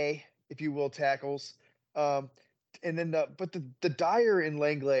risque, if you will, tackles. And then the Dyer and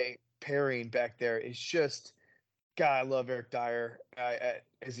Langley pairing back there is just, God, I love Eric Dyer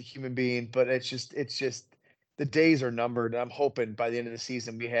as a human being, but it's just the days are numbered. And I'm hoping by the end of the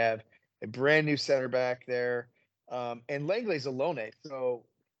season we have a brand new center back there. And Langley's a Lone, so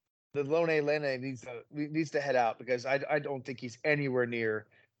the Lone needs to head out, because I don't think he's anywhere near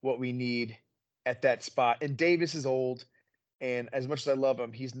what we need at that spot. And Davis is old, and as much as I love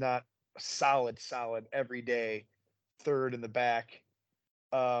him, he's not solid every day third in the back.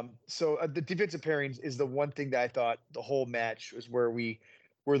 So the defensive pairings is the one thing that I thought the whole match was where we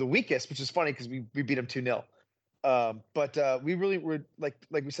were the weakest, which is funny because we beat them 2-0. But we really were, like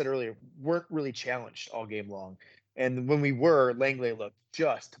we said earlier, weren't really challenged all game long. And when we were, Langley looked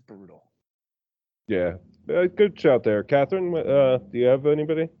just brutal. Yeah, good shout there. Catherine, do you have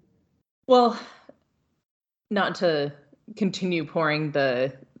anybody? Well, not to continue pouring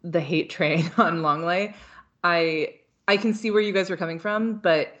the hate train on Langley, I can see where you guys are coming from,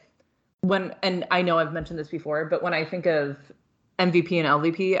 but and I know I've mentioned this before, but when I think of MVP and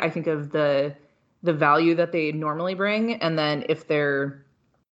LVP, I think of the value that they normally bring, and then if they're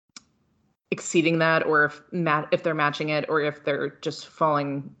exceeding that, or if they're matching it, or if they're just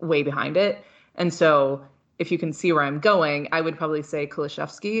falling way behind it. And so if you can see where I'm going, I would probably say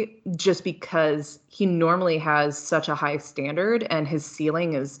Kulusevski, just because he normally has such a high standard and his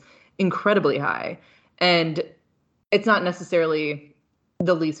ceiling is incredibly high. And it's not necessarily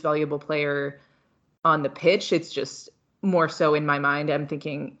the least valuable player on the pitch. It's just more so in my mind, I'm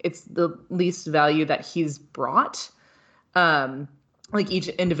thinking it's the least value that he's brought. Like each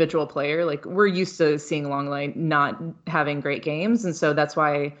individual player, like we're used to seeing Longley not having great games. And so that's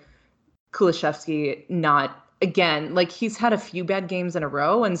why Kulusevski not, again, like he's had a few bad games in a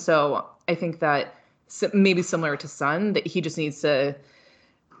row. And so I think that maybe similar to Son, that he just needs to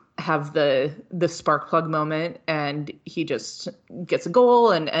have the spark plug moment and he just gets a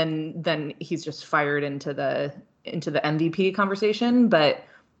goal and then he's just fired into the MVP conversation. But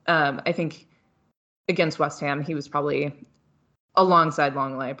I think against West Ham, he was probably alongside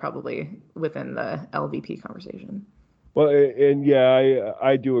Longley, probably within the LVP conversation. Well, and yeah,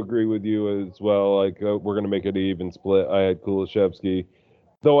 I do agree with you as well. Like we're going to make it an even split. I had Kulusevski,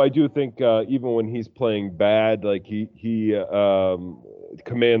 though I do think even when he's playing bad, like he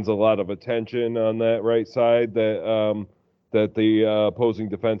commands a lot of attention on that right side that the opposing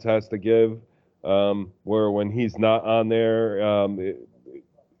defense has to give. Where when he's not on there,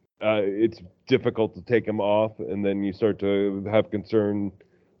 it's difficult to take him off, and then you start to have concern.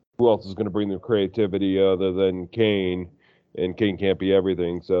 Who else is going to bring the creativity other than Kane? And Kane can't be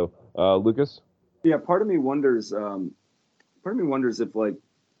everything. So, Lucas? Yeah, part of me wonders if like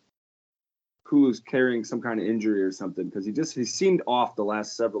Kulu's carrying some kind of injury or something, because he seemed off the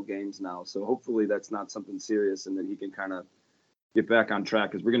last several games now. So hopefully that's not something serious, and that he can kind of get back on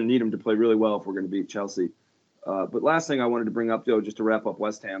track, because we're going to need him to play really well if we're going to beat Chelsea. But last thing I wanted to bring up, though, just to wrap up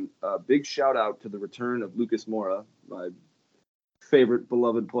West Ham, big shout out to the return of Lucas Moura, my favorite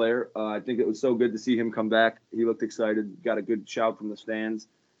beloved player. I think it was so good to see him come back. He looked excited, got a good shout from the stands.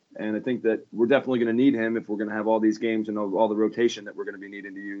 And I think that we're definitely going to need him if we're going to have all these games and all the rotation that we're going to be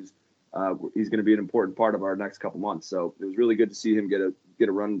needing to use. He's going to be an important part of our next couple months. So it was really good to see him get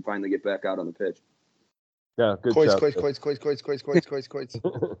a run and finally get back out on the pitch. Yeah, good Coits.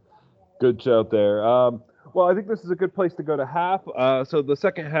 Good shout there. Well, I think this is a good place to go to half. So the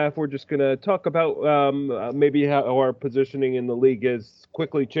second half, we're just going to talk about maybe how our positioning in the league has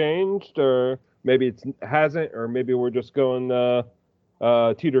quickly changed, or maybe it hasn't, or maybe we're just going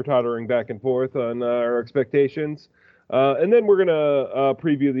teeter-tottering back and forth on our expectations. And then we're going to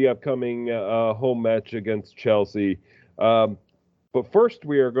preview the upcoming home match against Chelsea. But first,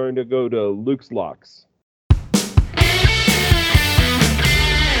 we are going to go to Luke's Locks.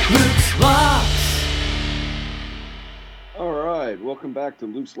 Luke's Locks. All right, welcome back to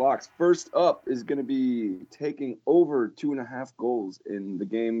Luke's Locks. First up is going to be taking over 2.5 goals in the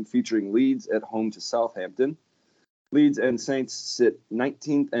game featuring Leeds at home to Southampton. Leeds and Saints sit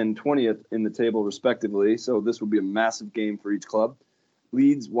 19th and 20th in the table, respectively, so this will be a massive game for each club.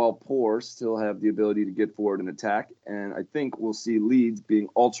 Leeds, while poor, still have the ability to get forward and attack, and I think we'll see Leeds being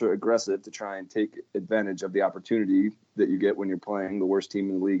ultra-aggressive to try and take advantage of the opportunity that you get when you're playing the worst team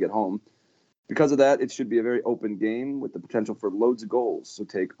in the league at home. Because of that, it should be a very open game with the potential for loads of goals, so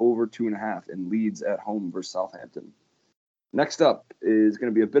take over 2.5 and Leeds at home versus Southampton. Next up is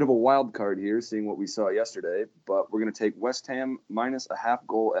going to be a bit of a wild card here, seeing what we saw yesterday, but we're going to take West Ham minus a half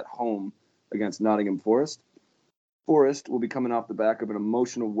goal at home against Nottingham Forest. Forest will be coming off the back of an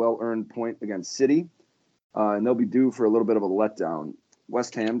emotional, well-earned point against City, and they'll be due for a little bit of a letdown.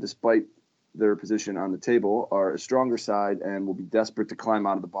 West Ham, despite their position on the table, are a stronger side and will be desperate to climb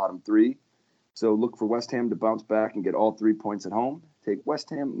out of the bottom three. So look for West Ham to bounce back and get all 3 points at home. Take West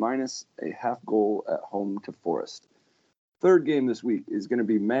Ham minus a half goal at home to Forest. Third game this week is going to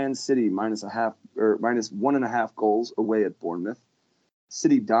be Man City minus 1.5 goals away at Bournemouth.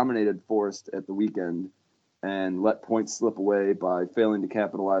 City dominated Forest at the weekend and let points slip away by failing to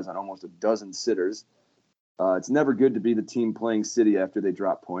capitalize on almost a dozen sitters. It's never good to be the team playing City after they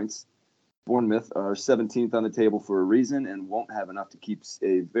drop points. Bournemouth are 17th on the table for a reason and won't have enough to keep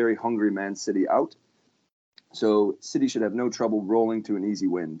a very hungry Man City out. So City should have no trouble rolling to an easy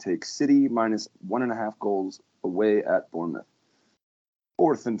win. Take City minus 1.5 goals away at Bournemouth.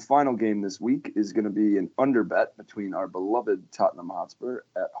 Fourth and final game this week is going to be an under bet between our beloved Tottenham Hotspur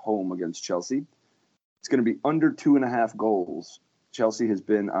at home against Chelsea. It's going to be under 2.5 goals. Chelsea has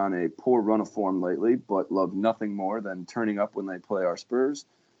been on a poor run of form lately, but love nothing more than turning up when they play our Spurs.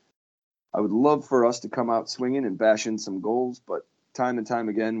 I would love for us to come out swinging and bash in some goals, but time and time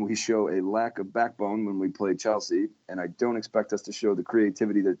again, we show a lack of backbone when we play Chelsea, and I don't expect us to show the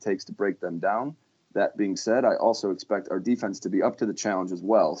creativity that it takes to break them down. That being said, I also expect our defense to be up to the challenge as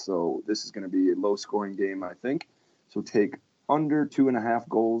well, so this is going to be a low-scoring game, I think. So take under 2.5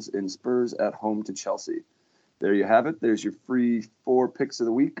 goals in Spurs at home to Chelsea. there you have it. There's your free 4 picks of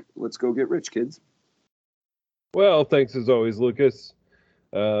the week. Let's go get rich, kids. Well, thanks as always, Lucas.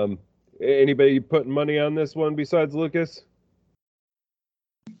 Anybody putting money on this one besides Lucas?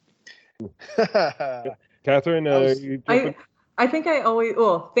 Catherine, you jumping? I think I always,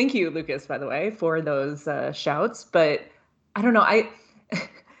 well, thank you, Lucas, by the way, for those shouts, but I don't know. I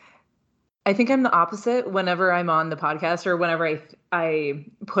think I'm the opposite whenever I'm on the podcast or whenever I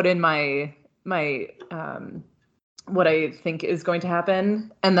put in my what I think is going to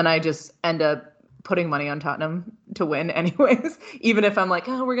happen, and then I just end up putting money on Tottenham to win anyways, even if I'm like,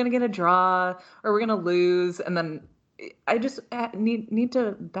 oh, we're gonna get a draw or we're gonna lose, and then I just need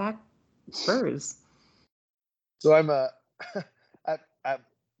to back Spurs. So I've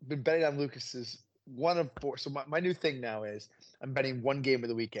been betting on Lucas's 1 of 4. So my new thing now is I'm betting 1 game of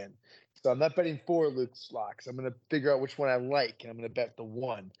the weekend. So I'm not betting 4 Luke's locks. I'm going to figure out which one I like, and I'm going to bet the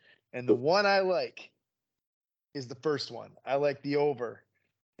 1. And the one I like is the first one. I like the over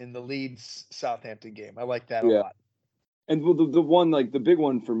in the Leeds Southampton game. I like that a lot. And the one, like the big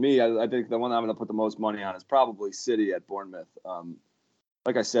one for me, I think the one I'm going to put the most money on is probably City at Bournemouth.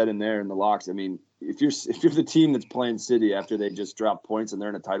 Like I said in the locks, I mean, if you're the team that's playing City after they just dropped points and they're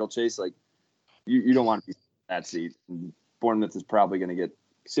in a title chase, like you don't want to be in that seat. And Bournemouth is probably going to get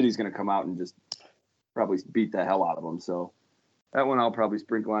City's going to come out and just probably beat the hell out of them. So that one I'll probably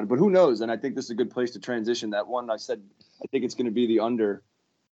sprinkle on. But who knows? And I think this is a good place to transition. That one I said I think it's going to be the under.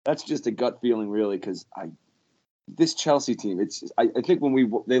 That's just a gut feeling, really, because this Chelsea team. I think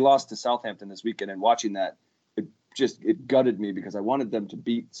when they lost to Southampton this weekend, and watching that, it gutted me because I wanted them to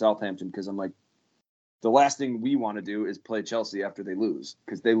beat Southampton because I'm like, the last thing we want to do is play Chelsea after they lose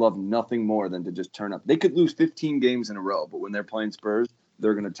because they love nothing more than to just turn up. They could lose 15 games in a row, but when they're playing Spurs,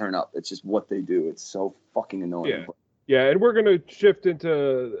 they're going to turn up. It's just what they do. It's so fucking annoying. Yeah, and we're going to shift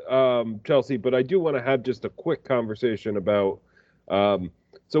into Chelsea, but I do want to have just a quick conversation about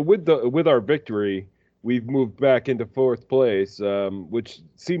so with our victory, we've moved back into 4th place, which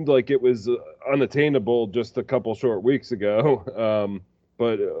seemed like it was unattainable just a couple short weeks ago.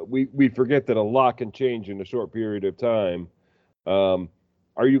 But we forget that a lot can change in a short period of time.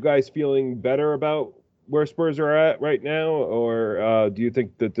 Are you guys feeling better about where Spurs are at right now, or do you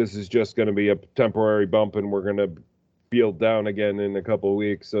think that this is just going to be a temporary bump and we're going to feel down again in a couple of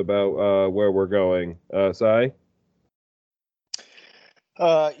weeks about where we're going? Sai?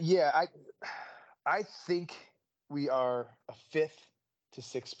 Yeah, I think we are a 5th to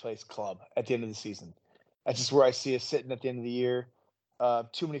 6th place club at the end of the season. That's just where I see us sitting at the end of the year.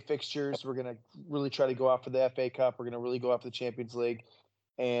 Too many fixtures. We're going to really try to go after the FA Cup. We're going to really go after the Champions League.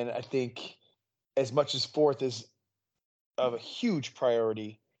 And I think as much as 4th is of a huge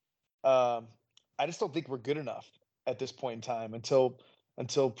priority, I just don't think we're good enough at this point in time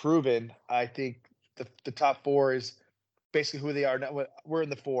until proven. I think the top 4 is basically who they are now. We're in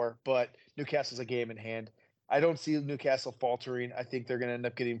the 4, but Newcastle's a game in hand. I don't see Newcastle faltering. I think they're going to end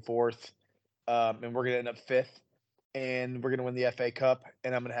up getting 4th, and we're going to end up 5th, and we're going to win the FA Cup,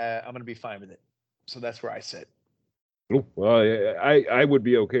 and I'm going to be fine with it. So that's where I sit. Ooh, well, I would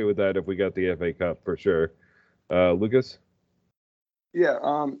be okay with that if we got the FA Cup for sure. Lucas? Yeah,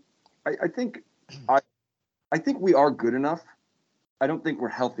 I think we are good enough. I don't think we're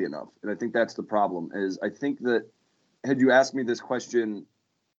healthy enough, and I think that's the problem. Is I think that had you asked me this question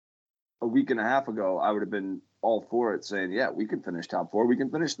a week and a half ago, I would have been all for it, saying, yeah, we can finish top 4. We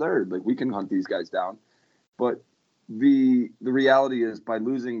can finish 3rd. Like, we can hunt these guys down. But the reality is by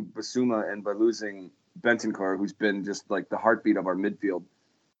losing Basuma and by losing Bentancur, who's been just like the heartbeat of our midfield,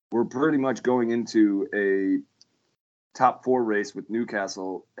 we're pretty much going into a top 4 race with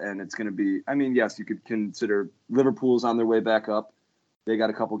Newcastle. And it's going to be, I mean, yes, you could consider Liverpool's on their way back up. They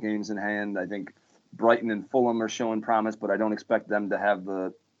got a couple games in hand. I think Brighton and Fulham are showing promise, but I don't expect them to have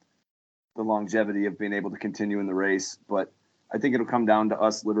the longevity of being able to continue in the race. But I think it'll come down to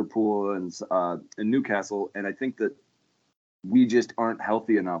us, Liverpool and Newcastle. And I think that we just aren't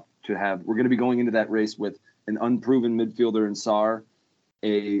healthy enough to have. We're going to be going into that race with an unproven midfielder in Sarr,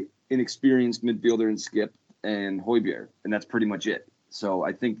 a inexperienced midfielder in Skip, and Højbjerg, and that's pretty much it. So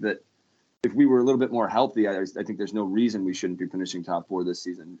I think that if we were a little bit more healthy, I think there's no reason we shouldn't be finishing top 4 this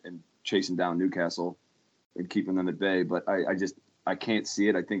season and chasing down Newcastle and keeping them at bay. But I can't see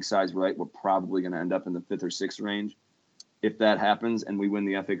it. I think Sai's right. We're probably going to end up in the 5th or 6th range. If that happens and we win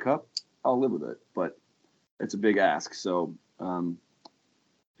the FA Cup, I'll live with it. But it's a big ask. So,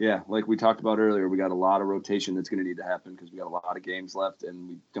 yeah, like we talked about earlier, we got a lot of rotation that's going to need to happen because we got a lot of games left and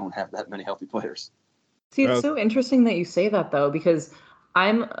we don't have that many healthy players. See, it's so interesting that you say that, though, because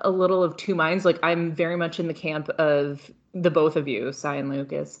I'm a little of two minds. Like, I'm very much in the camp of the both of you, Sai and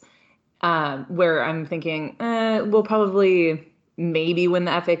Lucas. where I'm thinking, we'll probably maybe win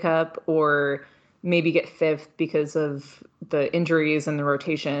the FA Cup or maybe get fifth because of the injuries and the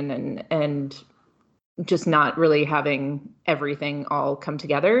rotation and just not really having everything all come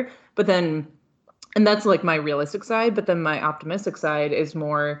together. But then, and that's like my realistic side, but then my optimistic side is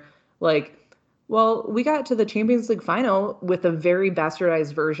more like, well, we got to the Champions League final with a very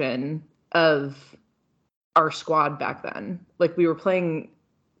bastardized version of our squad back then. Like, we were playing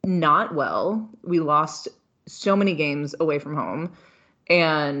not well. We lost so many games away from home.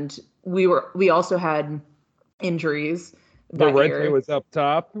 And we also had injuries that Llorente year. was up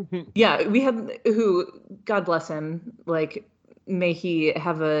top. Yeah, we had who, God bless him, like, may he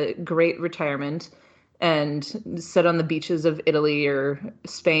have a great retirement and sit on the beaches of Italy or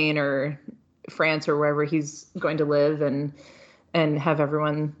Spain or France or wherever he's going to live and have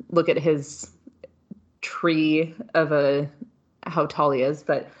everyone look at his tree of how tall he is.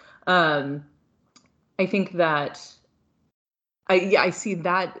 But I think that I see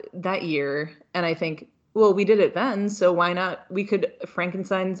that year and I think, well, we did it then, so why not? We could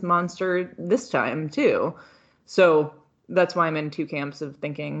Frankenstein's monster this time too. So that's why I'm in two camps of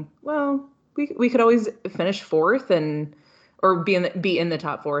thinking, well, we could always finish fourth or be in the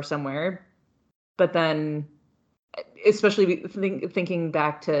top four somewhere. But then, especially thinking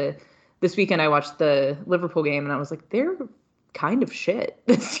back to this weekend, I watched the Liverpool game and I was like, they're kind of shit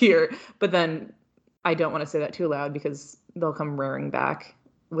this year. But then I don't want to say that too loud because they'll come rearing back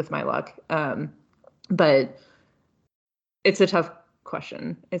with my luck. But it's a tough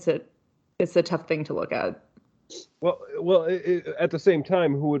question. It's a tough thing to look at. Well, at the same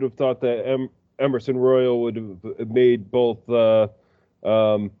time, who would have thought that Emerson Royal would have made both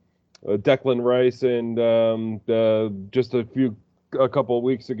Declan Rice and just a couple of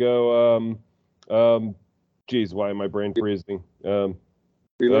weeks ago. Geez, why am my brain freezing?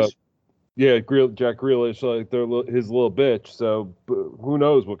 Grealish? Yeah, Jack Grealish, like his little bitch. So who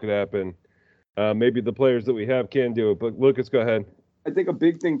knows what could happen? Maybe the players that we have can do it. But Lucas, go ahead. I think a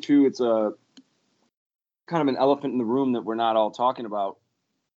big thing too. It's a kind of an elephant in the room that we're not all talking about.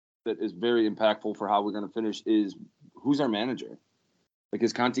 That is very impactful for how we're going to finish. Is who's our manager? Like,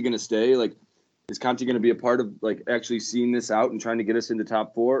 is Conte going to stay? Like, is Conte going to be a part of like actually seeing this out and trying to get us into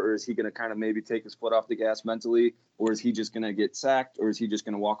top four, or is he going to kind of maybe take his foot off the gas mentally, or is he just going to get sacked, or is he just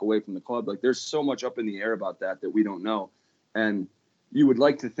going to walk away from the club? Like, there's so much up in the air about that we don't know, and you would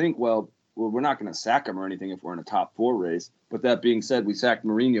like to think, well, we're not going to sack him or anything if we're in a top four race. But that being said, we sacked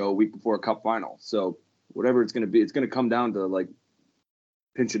Mourinho a week before a cup final, so whatever it's going to be, it's going to come down to like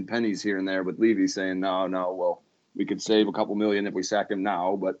pinching pennies here and there with Levy saying, no, well, we could save a couple million if we sack him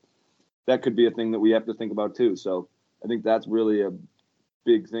now, but that could be a thing that we have to think about too. So I think that's really a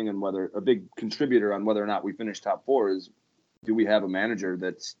big thing, and a big contributor on whether or not we finish top four is, do we have a manager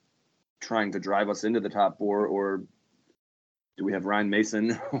that's trying to drive us into the top four, or do we have Ryan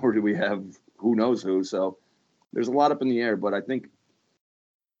Mason, or do we have who knows who? So there's a lot up in the air, but I think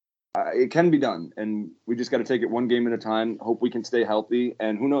it can be done, and we just got to take it one game at a time. Hope we can stay healthy,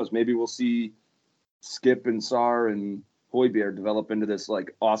 and who knows? Maybe we'll see Skip and Sarr and Højbjerg develop into this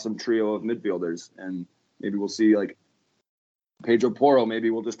like awesome trio of midfielders, and maybe we'll see like Pedro Porro. Maybe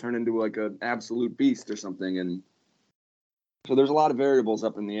we'll just turn into like an absolute beast or something. And so there's a lot of variables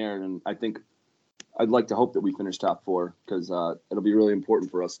up in the air, and I think I'd like to hope that we finish top four because it'll be really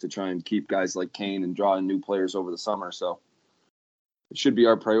important for us to try and keep guys like Kane and draw in new players over the summer. So it should be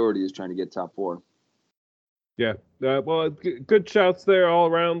our priority is trying to get top four. Yeah, well, good shouts there all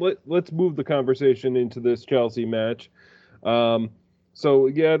around. Let's move the conversation into this Chelsea match. So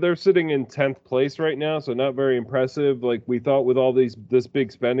yeah, they're sitting in 10th place right now, so not very impressive. Like we thought with all this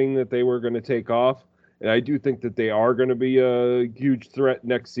big spending that they were going to take off, and I do think that they are going to be a huge threat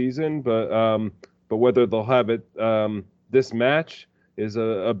next season. But whether they'll have it this match is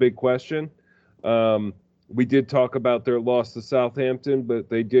a big question. We did talk about their loss to Southampton, but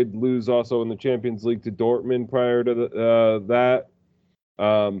they did lose also in the Champions League to Dortmund prior to that.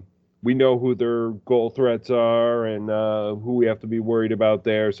 We know who their goal threats are and who we have to be worried about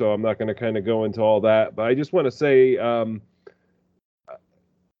there, so I'm not going to kind of go into all that. But I just want to say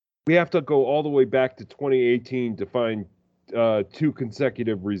we have to go all the way back to 2018 to find two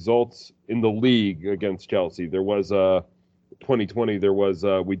consecutive results in the league against Chelsea. There was 2020, there was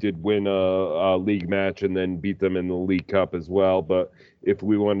we did win a league match and then beat them in the League Cup as well. But if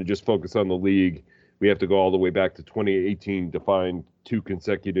we want to just focus on the league, we have to go all the way back to 2018 to find two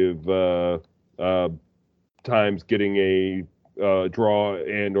consecutive times getting a draw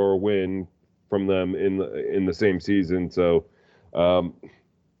and or win from them in the same season. So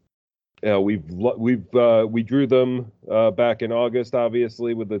We drew them back in August,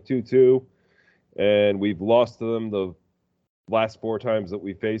 obviously, with the 2-2, and we've lost to them the last 4 times that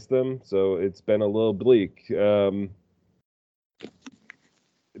we faced them. So it's been a little bleak.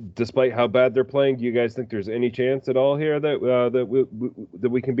 Despite how bad they're playing, do you guys think there's any chance at all here that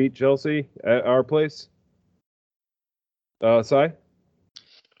we can beat Chelsea at our place? Sai?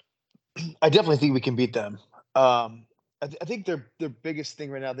 I definitely think we can beat them. I think their biggest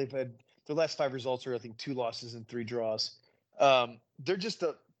thing right now, they've had their last 5 results are, I think, 2 losses and 3 draws. They're just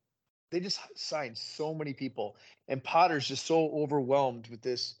they just signed so many people, and Potter's just so overwhelmed with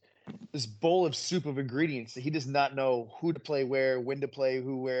this bowl of soup of ingredients that he does not know who to play where, when to play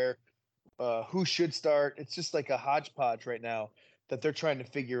who where, who should start. It's just like a hodgepodge right now that they're trying to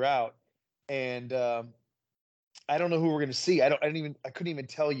figure out. And I don't know who we're going to see. I couldn't even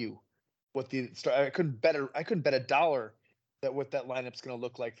tell you what the start. I couldn't bet $1 that what that lineup's going to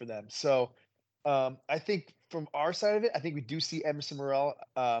look like for them. So I think from our side of it, I think we do see Emerson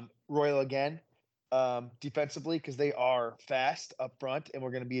Royal again defensively, because they are fast up front, and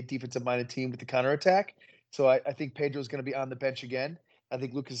we're going to be a defensive-minded team with the counterattack. So I think Pedro's going to be on the bench again. I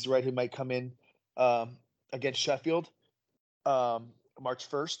think Lucas is right, who might come in against Sheffield March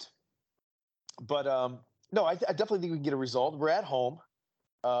 1st. But no, I definitely think we can get a result. We're at home.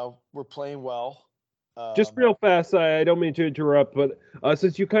 We're playing well. Just real fast, I don't mean to interrupt, but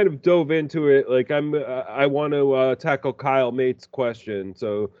since you kind of dove into it, like I want to tackle Kyle Mate's question.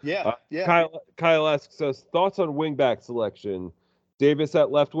 So yeah. Kyle asks us thoughts on wingback selection: Davis at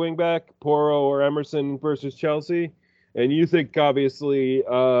left wingback, Porro or Emerson versus Chelsea, and you think obviously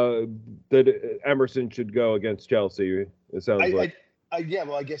that Emerson should go against Chelsea. It sounds like. Yeah,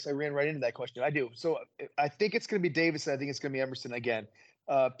 well, I guess I ran right into that question. I do. So I think it's going to be Davis, and I think it's going to be Emerson again.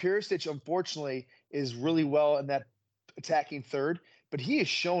 Perisic, unfortunately, is really well in that attacking third, but he has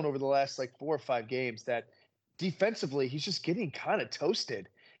shown over the last 4 or 5 games that defensively he's just getting kind of toasted,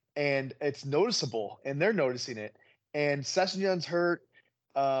 and it's noticeable, and they're noticing it. And Sessegnon's hurt.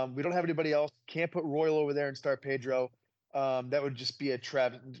 We don't have anybody else. Can't put Royal over there and start Pedro. That would just be a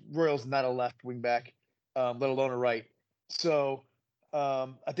trap. Royal's not a left wing back, let alone a right. So I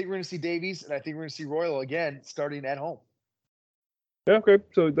think we're going to see Davies, and I think we're going to see Royal again starting at home. Okay,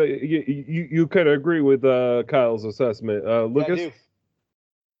 so you kind of agree with Kyle's assessment. Lucas? Yeah, I do.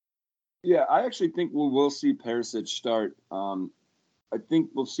 Yeah, I actually think we will see Perisic start. I think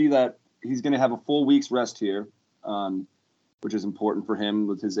we'll see that he's going to have a full week's rest here, which is important for him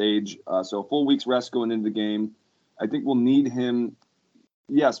with his age. So a full week's rest going into the game. I think we'll need him.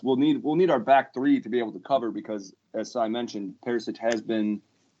 Yes, we'll need our back 3 to be able to cover, because, as I mentioned, Perisic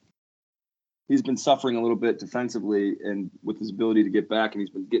he's been suffering a little bit defensively and with his ability to get back, and he's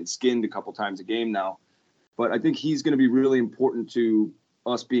been getting skinned a couple times a game now. But I think he's going to be really important to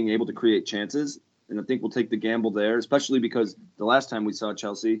us being able to create chances, and I think we'll take the gamble there, especially because the last time we saw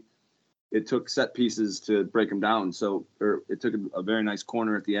Chelsea, it took set pieces to break them down. Or it took a very nice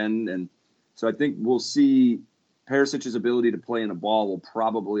corner at the end, and so I think we'll see Perisic's ability to play in the ball will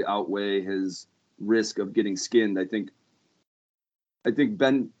probably outweigh his risk of getting skinned. I think a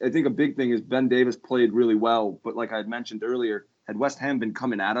big thing is Ben Davis played really well, but like I had mentioned earlier, had West Ham been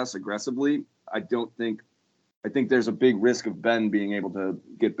coming at us aggressively, I think there's a big risk of Ben being able to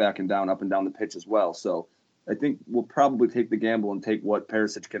get back and down, up and down the pitch as well. So I think we'll probably take the gamble and take what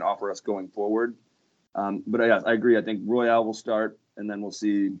Perisic can offer us going forward. But I agree. I think Royal will start, and then we'll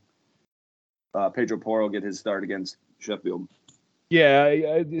see Pedro Porro get his start against Sheffield. Yeah,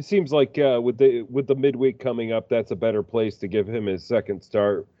 it seems like with the midweek coming up, that's a better place to give him his second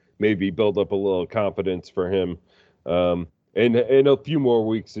start. Maybe build up a little confidence for him, and a few more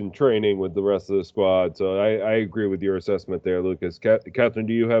weeks in training with the rest of the squad. So I agree with your assessment there, Lucas. Catherine,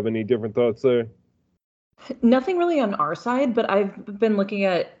 do you have any different thoughts there? Nothing really on our side, but I've been looking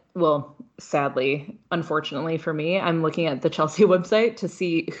at, well, sadly, unfortunately for me, I'm looking at the Chelsea website to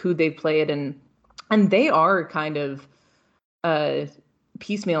see who they played, and they are kind of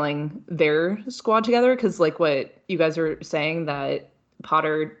piecemealing their squad together, because like what you guys are saying, that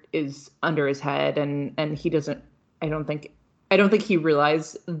Potter is under his head, and he doesn't, I don't think he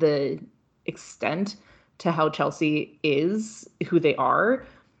realized the extent to how Chelsea is who they are.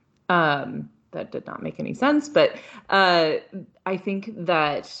 That did not make any sense, but I think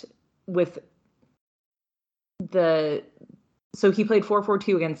that with so he played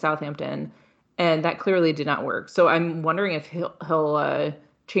 4-4-2 against Southampton, and that clearly did not work. So I'm wondering if he'll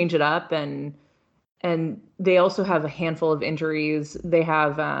change it up, and they also have a handful of injuries. They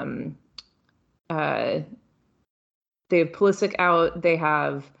have Pulisic out. They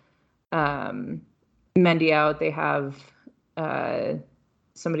have Mendy out. They have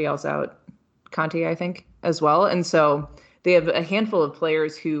somebody else out, Conte, I think, as well. And so they have a handful of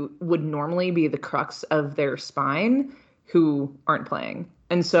players who would normally be the crux of their spine who aren't playing.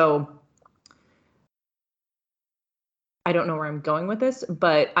 And so I don't know where I'm going with this,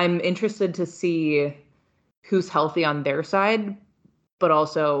 but I'm interested to see who's healthy on their side, but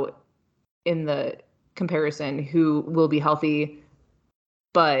also in the comparison, who will be healthy.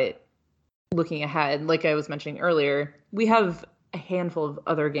 But looking ahead, like I was mentioning earlier, we have a handful of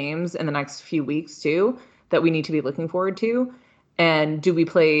other games in the next few weeks too that we need to be looking forward to. And do we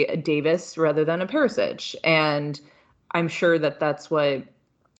play a Davis rather than a Perisic? And I'm sure that that's what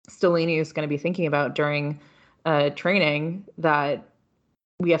Stellini is going to be thinking about during training, that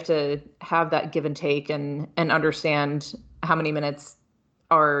we have to have that give and take and understand how many minutes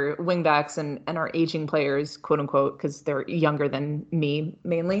our wingbacks and our aging players, quote unquote, because they're younger than me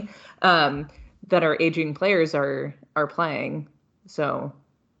mainly, that our aging players are playing. So,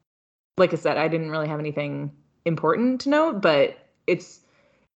 like I said, I didn't really have anything important to note, but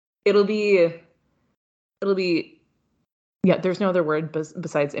it'll be yeah, there's no other word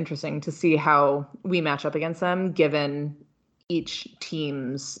besides interesting to see how we match up against them, given each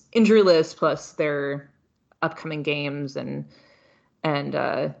team's injury list plus their upcoming games and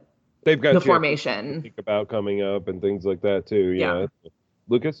They've got the you formation. to think about coming up and things like that too. Yeah.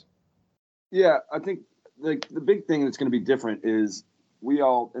 Lucas? Yeah, I think the big thing that's going to be different is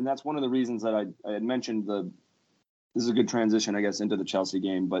and that's one of the reasons that I had mentioned this is a good transition, I guess, into the Chelsea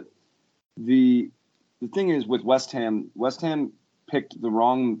game. But the thing is with West Ham picked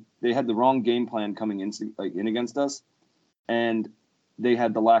they had the wrong game plan coming in against us, and they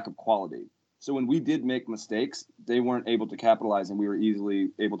had the lack of quality. So when we did make mistakes, they weren't able to capitalize, and we were easily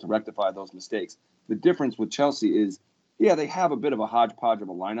able to rectify those mistakes. The difference with Chelsea is, yeah, they have a bit of a hodgepodge of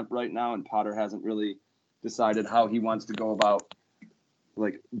a lineup right now, and Potter hasn't really decided how he wants to go about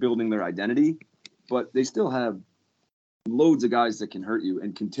like building their identity, but they still have loads of guys that can hurt you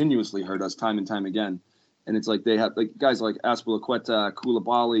and continuously hurt us time and time again. And it's like they have like guys like Azpilicueta,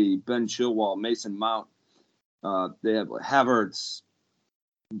 Koulibaly, Ben Chilwell, Mason Mount. They have Havertz,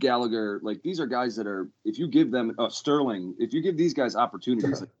 Gallagher. Like these are guys that are, if you give them Sterling, if you give these guys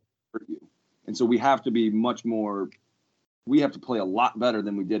opportunities, they hurt you. And so we have to be we have to play a lot better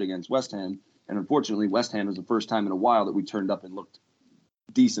than we did against West Ham. And unfortunately, West Ham is the first time in a while that we turned up and looked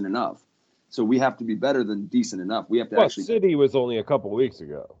decent enough. So we have to be better than decent enough. We have to actually. City was only a couple weeks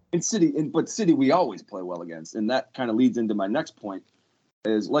ago. But City we always play well against, and that kind of leads into my next point.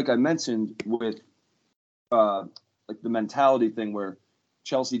 Is like I mentioned with like the mentality thing where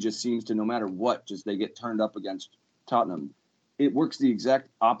Chelsea just seems to, no matter what, just they get turned up against Tottenham. It works the exact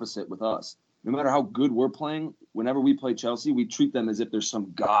opposite with us. No matter how good we're playing, whenever we play Chelsea, we treat them as if they're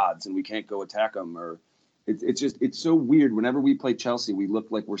some gods and we can't go attack them. Or it's so weird. Whenever we play Chelsea, we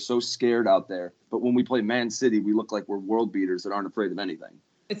look like we're so scared out there. But when we play Man City, we look like we're world beaters that aren't afraid of anything.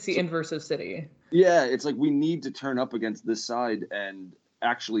 It's the inverse of City. Yeah, it's like we need to turn up against this side and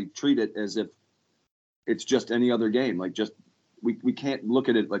actually treat it as if it's just any other game. Like just we can't look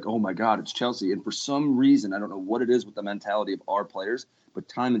at it like, oh my God, it's Chelsea. And for some reason, I don't know what it is with the mentality of our players, but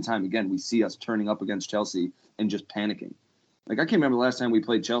time and time again, we see us turning up against Chelsea and just panicking. Like I can't remember the last time we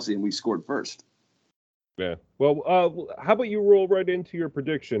played Chelsea and we scored first. Yeah. Well, how about you roll right into your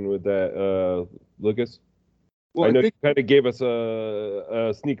prediction with that, Lucas? Well, I know you kind of gave us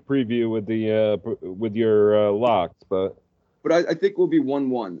a sneak preview with your locks, but I think we'll be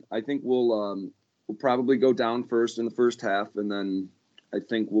 1-1. I think we'll probably go down first in the first half, and then I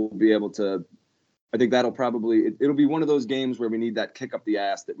think we'll be able to. I think that'll probably it'll be one of those games where we need that kick up the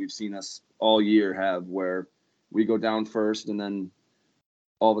ass that we've seen us all year have, where we go down first and then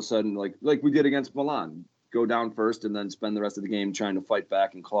all of a sudden, like we did against Milan, go down first and then spend the rest of the game trying to fight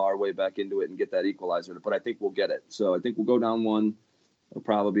back and claw our way back into it and get that equalizer. But I think we'll get it. So I think we'll go down 1. It'll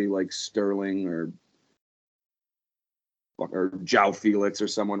probably be like Sterling or João Felix or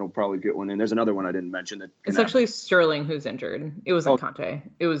someone will probably get one in. There's another one I didn't mention. It's actually Sterling who's injured. It wasn't Conte.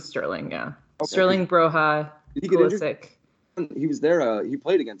 It was Sterling, yeah. Okay. Sterling, Broja, Pulisic. He was there. He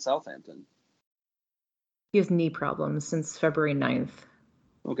played against Southampton. He has knee problems since February 9th.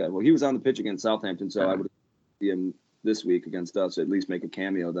 Okay, well, he was on the pitch against Southampton, so I would see him this week against us, at least make a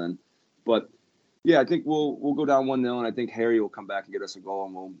cameo then. But, yeah, I think we'll go down 1-0, and I think Harry will come back and get us a goal,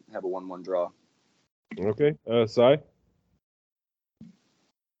 and we'll have a 1-1 draw. Okay. Sai?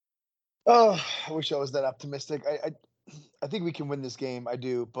 Oh, I wish I was that optimistic. I think we can win this game. I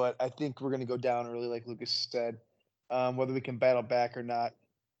do, but I think we're going to go down early, like Lucas said. Whether we can battle back or not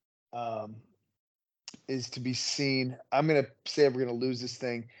is to be seen. I'm going to say we're going to lose this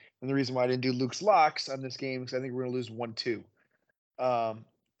thing. And the reason why I didn't do Luke's locks on this game is I think we're going to lose 1-2. I'm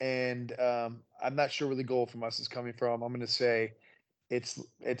not sure where the goal from us is coming from. I'm going to say it's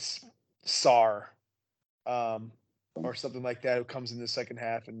Sar, or something like that, who comes in the second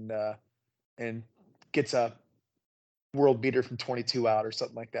half and gets a world beater from 22 out or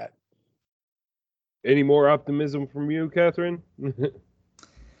something like that. Any more optimism from you, Catherine?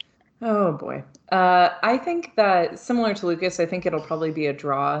 Oh boy. I think that similar to Lucas, I think it'll probably be a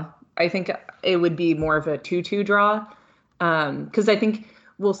draw. I think it would be more of a 2-2 draw. Because I think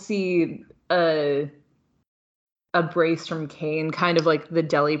we'll see a brace from Kane, kind of like the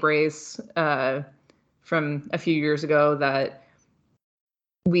Delhi brace from a few years ago, that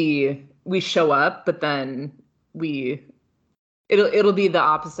we show up, but then it'll be the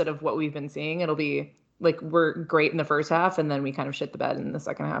opposite of what we've been seeing. It'll be like we're great in the first half, and then we kind of shit the bed in the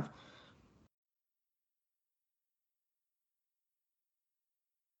second half.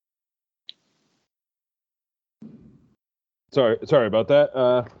 Sorry about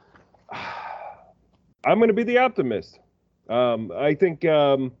that. I'm going to be the optimist. I think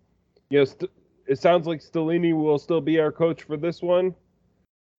it sounds like Stellini will still be our coach for this one.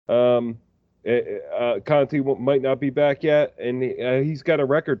 Conte might not be back yet, and he's got a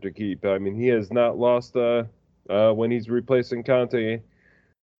record to keep. I mean, he has not lost when he's replacing Conte.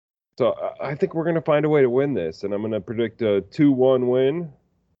 So I think we're going to find a way to win this, and I'm going to predict a 2-1 win.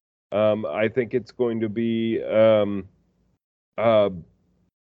 I think it's going to be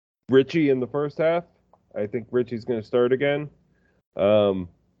Richie in the first half. I think Richie's going to start again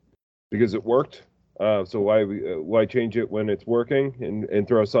because it worked. So why change it when it's working and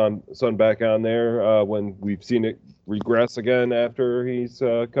throw Son back on there when we've seen it regress again after he's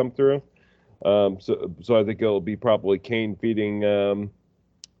come through. So I think it'll be probably Kane feeding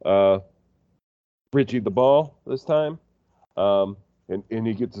Richie the ball this time, and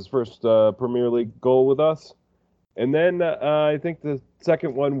he gets his first Premier League goal with us. And then I think the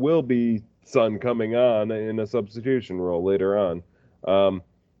second one will be Son coming on in a substitution role later on.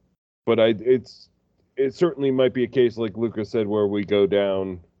 But it certainly might be a case, like Lucas said, where we go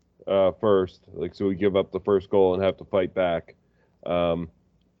down first, so we give up the first goal and have to fight back.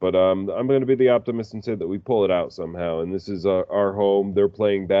 But I'm going to be the optimist and say that we pull it out somehow. And this is our home. They're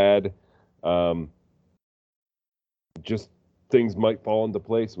playing bad. Just things might fall into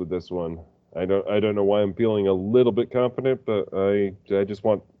place with this one. I don't know why I'm feeling a little bit confident, but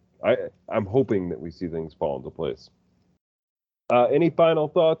I'm hoping that we see things fall into place. Any final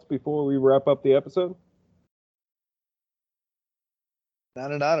thoughts before we wrap up the episode?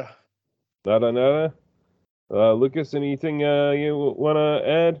 Nada. Lucas, anything you want to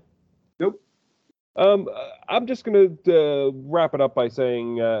add? Nope. I'm just going to wrap it up by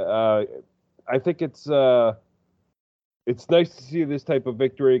saying I think it's nice to see this type of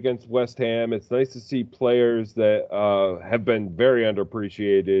victory against West Ham. It's nice to see players that have been very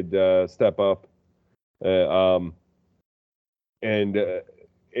underappreciated step up, and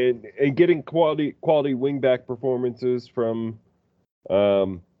getting quality wingback performances from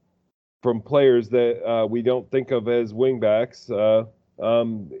players that we don't think of as wingbacks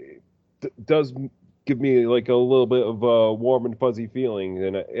does give me like a little bit of a warm and fuzzy feeling,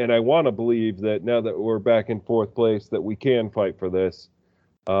 and I want to believe that now that we're back in fourth place that we can fight for this,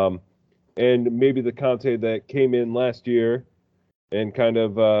 and maybe the Conte that came in last year and kind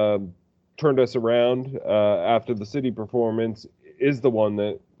of turned us around after the City performance is the one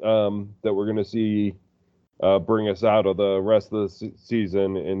that we're going to see bring us out of the rest of the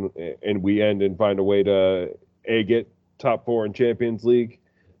season, and we end and find a way to get top 4 in Champions League,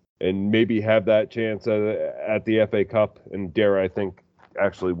 and maybe have that chance at the FA Cup, and dare I think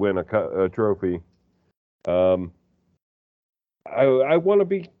actually win a trophy. I want to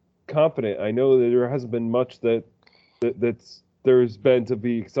be confident. I know that there hasn't been much there's been to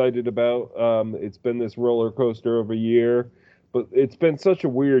be excited about. It's been this roller coaster of a year, but it's been such a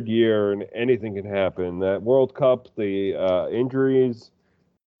weird year, and anything can happen. That World Cup, the injuries.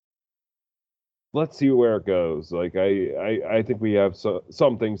 Let's see where it goes. Like I think we have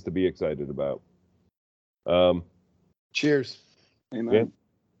some things to be excited about. Cheers. Amen. Yeah.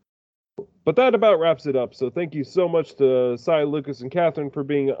 But that about wraps it up. So thank you so much to Cy, Lucas, and Catherine for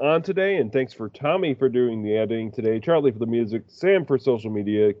being on today, and thanks for Tommy for doing the editing today, Charlie for the music, Sam for social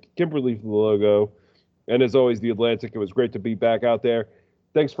media, Kimberly for the logo, and as always, The Atlantic. It was great to be back out there.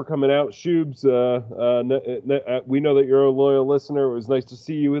 Thanks for coming out, Shubes. We know that you're a loyal listener. It was nice to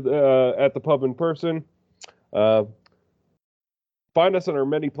see you at the pub in person. Find us on our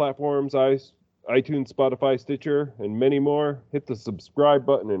many platforms, iTunes, Spotify, Stitcher, and many more. Hit the subscribe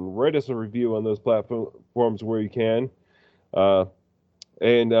button and write us a review on those platforms where you can.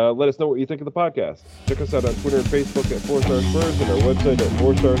 And let us know what you think of the podcast. Check us out on Twitter and Facebook at 4 Star Spurs and our website at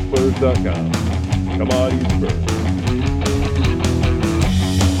 4starspurs.com. Come on, you Spurs.